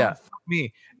 Fuck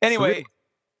me. Anyway.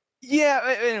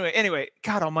 Yeah. Anyway.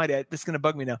 God Almighty, this is going to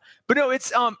bug me now. But no,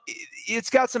 it's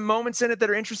got some moments in it that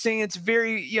are interesting. It's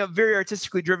very, very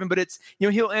artistically driven. But it's,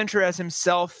 he'll enter as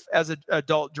himself as an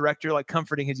adult director, like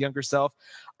comforting his younger self.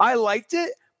 I liked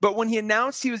it, but when he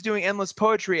announced he was doing Endless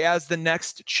Poetry as the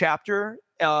next chapter,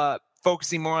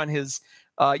 focusing more on his,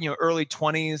 early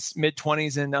 20s, mid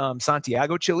 20s in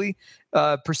Santiago, Chile,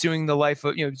 pursuing the life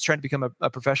of, trying to become a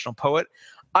professional poet.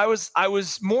 I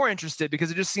was more interested because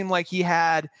it just seemed like he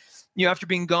had, after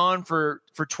being gone for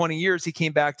 20 years, he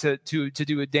came back to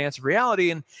do A Dance of Reality,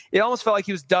 and it almost felt like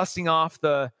he was dusting off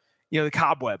the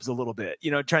cobwebs a little bit,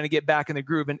 trying to get back in the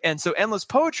groove. And so Endless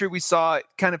Poetry, we saw it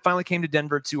kind of finally came to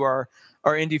Denver to our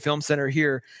indie film center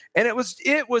here, and it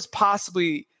was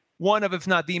possibly one of, if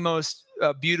not the most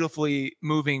beautifully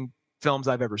moving films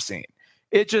I've ever seen.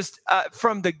 It just,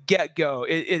 from the get-go,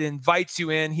 it invites you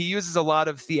in. He uses a lot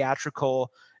of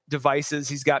theatrical devices.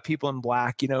 He's got people in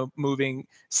black, moving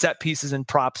set pieces and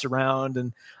props around.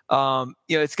 And,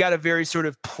 it's got a very sort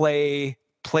of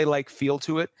play-like feel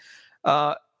to it.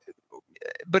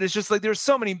 but it's just like there's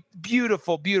so many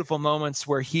beautiful, beautiful moments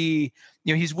where he,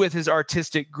 he's with his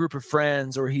artistic group of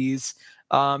friends, or he's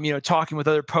talking with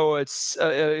other poets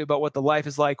about what the life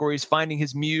is like, or he's finding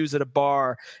his muse at a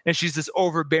bar, and she's this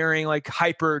overbearing, like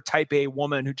hyper type A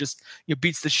woman who just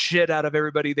beats the shit out of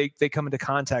everybody they come into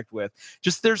contact with.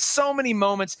 Just there's so many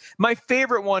moments. My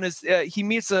favorite one is he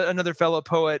meets another fellow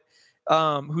poet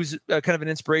who's kind of an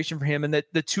inspiration for him, and that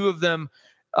the two of them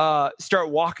start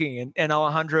walking, and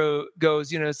Alejandro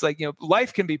goes, it's like,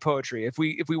 life can be poetry. If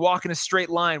we walk in a straight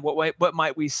line, what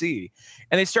might we see?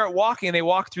 And they start walking, and they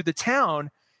walk through the town,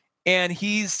 and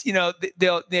he's,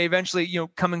 they eventually,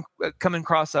 come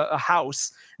across a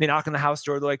house. They knock on the house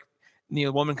door. They're like, the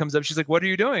woman comes up. She's like, "What are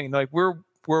you doing?" They're like,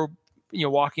 we're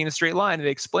walking in a straight line. And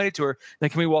they explain it to her.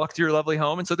 Like, "Can we walk through your lovely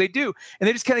home?" And so they do. And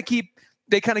they just kind of keep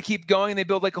going. And they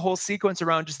build like a whole sequence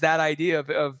around just that idea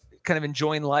of kind of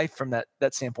enjoying life from that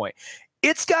standpoint.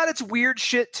 It's got its weird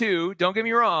shit too. Don't get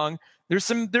me wrong. There's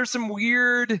some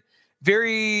weird,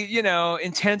 very,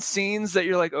 intense scenes that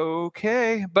you're like,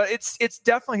 okay, but it's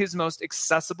definitely his most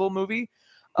accessible movie.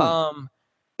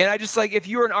 And I just like, if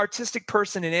you're an artistic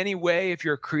person in any way, if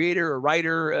you're a creator, a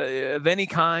writer of any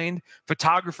kind,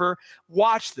 photographer,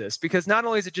 watch this, because not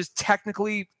only is it just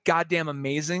technically goddamn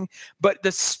amazing, but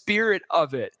the spirit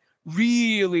of it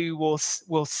really will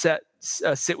sit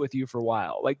with you for a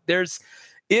while. Like there's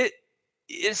it,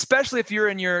 especially if you're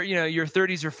in your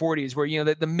 30s or 40s, where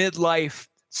the midlife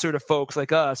sort of folks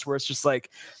like us, where it's just like,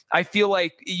 I feel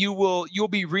like you'll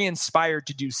be re-inspired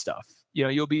to do stuff.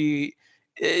 You'll be,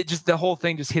 just the whole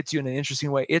thing just hits you in an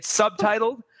interesting way. It's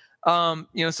subtitled,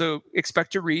 so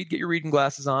expect to read, get your reading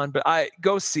glasses on, but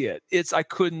go see it. It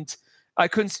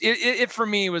for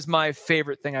me was my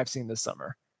favorite thing I've seen this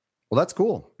summer. Well, that's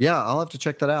cool. Yeah, I'll have to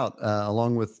check that out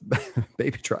along with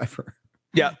Baby Driver.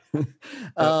 Yeah.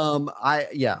 Wow.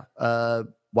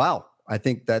 I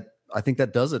think that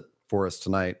does it for us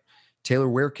tonight. Taylor,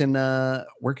 where can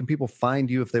people find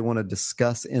you if they want to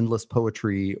discuss endless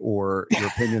poetry or your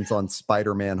opinions on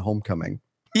Spider-Man: Homecoming?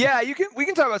 Yeah, we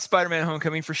can talk about Spider-Man: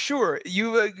 Homecoming for sure.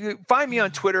 You find me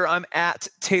on Twitter. I'm at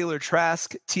Taylor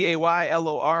Trask,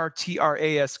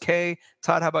 TaylorTrask.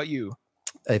 Todd, how about you?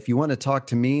 If you want to talk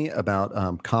to me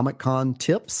about Comic-Con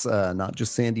tips, not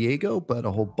just San Diego, but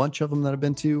a whole bunch of them that I've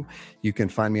been to, you can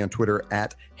find me on Twitter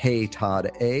at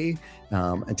HeyToddA.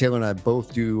 And Taylor and I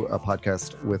both do a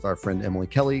podcast with our friend Emily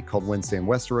Kelly called Wednesday in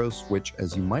Westeros, which,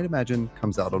 as you might imagine,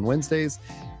 comes out on Wednesdays,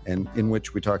 and in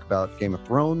which we talk about Game of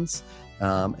Thrones.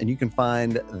 And you can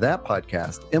find that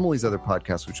podcast, Emily's other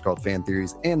podcast, which is called Fan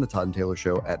Theories, and the Todd and Taylor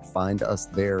Show at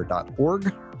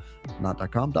findusthere.org.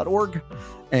 not .com.org,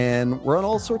 and we're on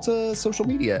all sorts of social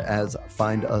media as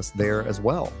Find Us There as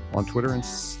well, on Twitter and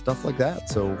stuff like that.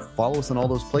 So follow us in all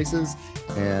those places,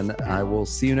 and I will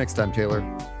see you next time, Taylor.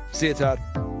 See you, Todd.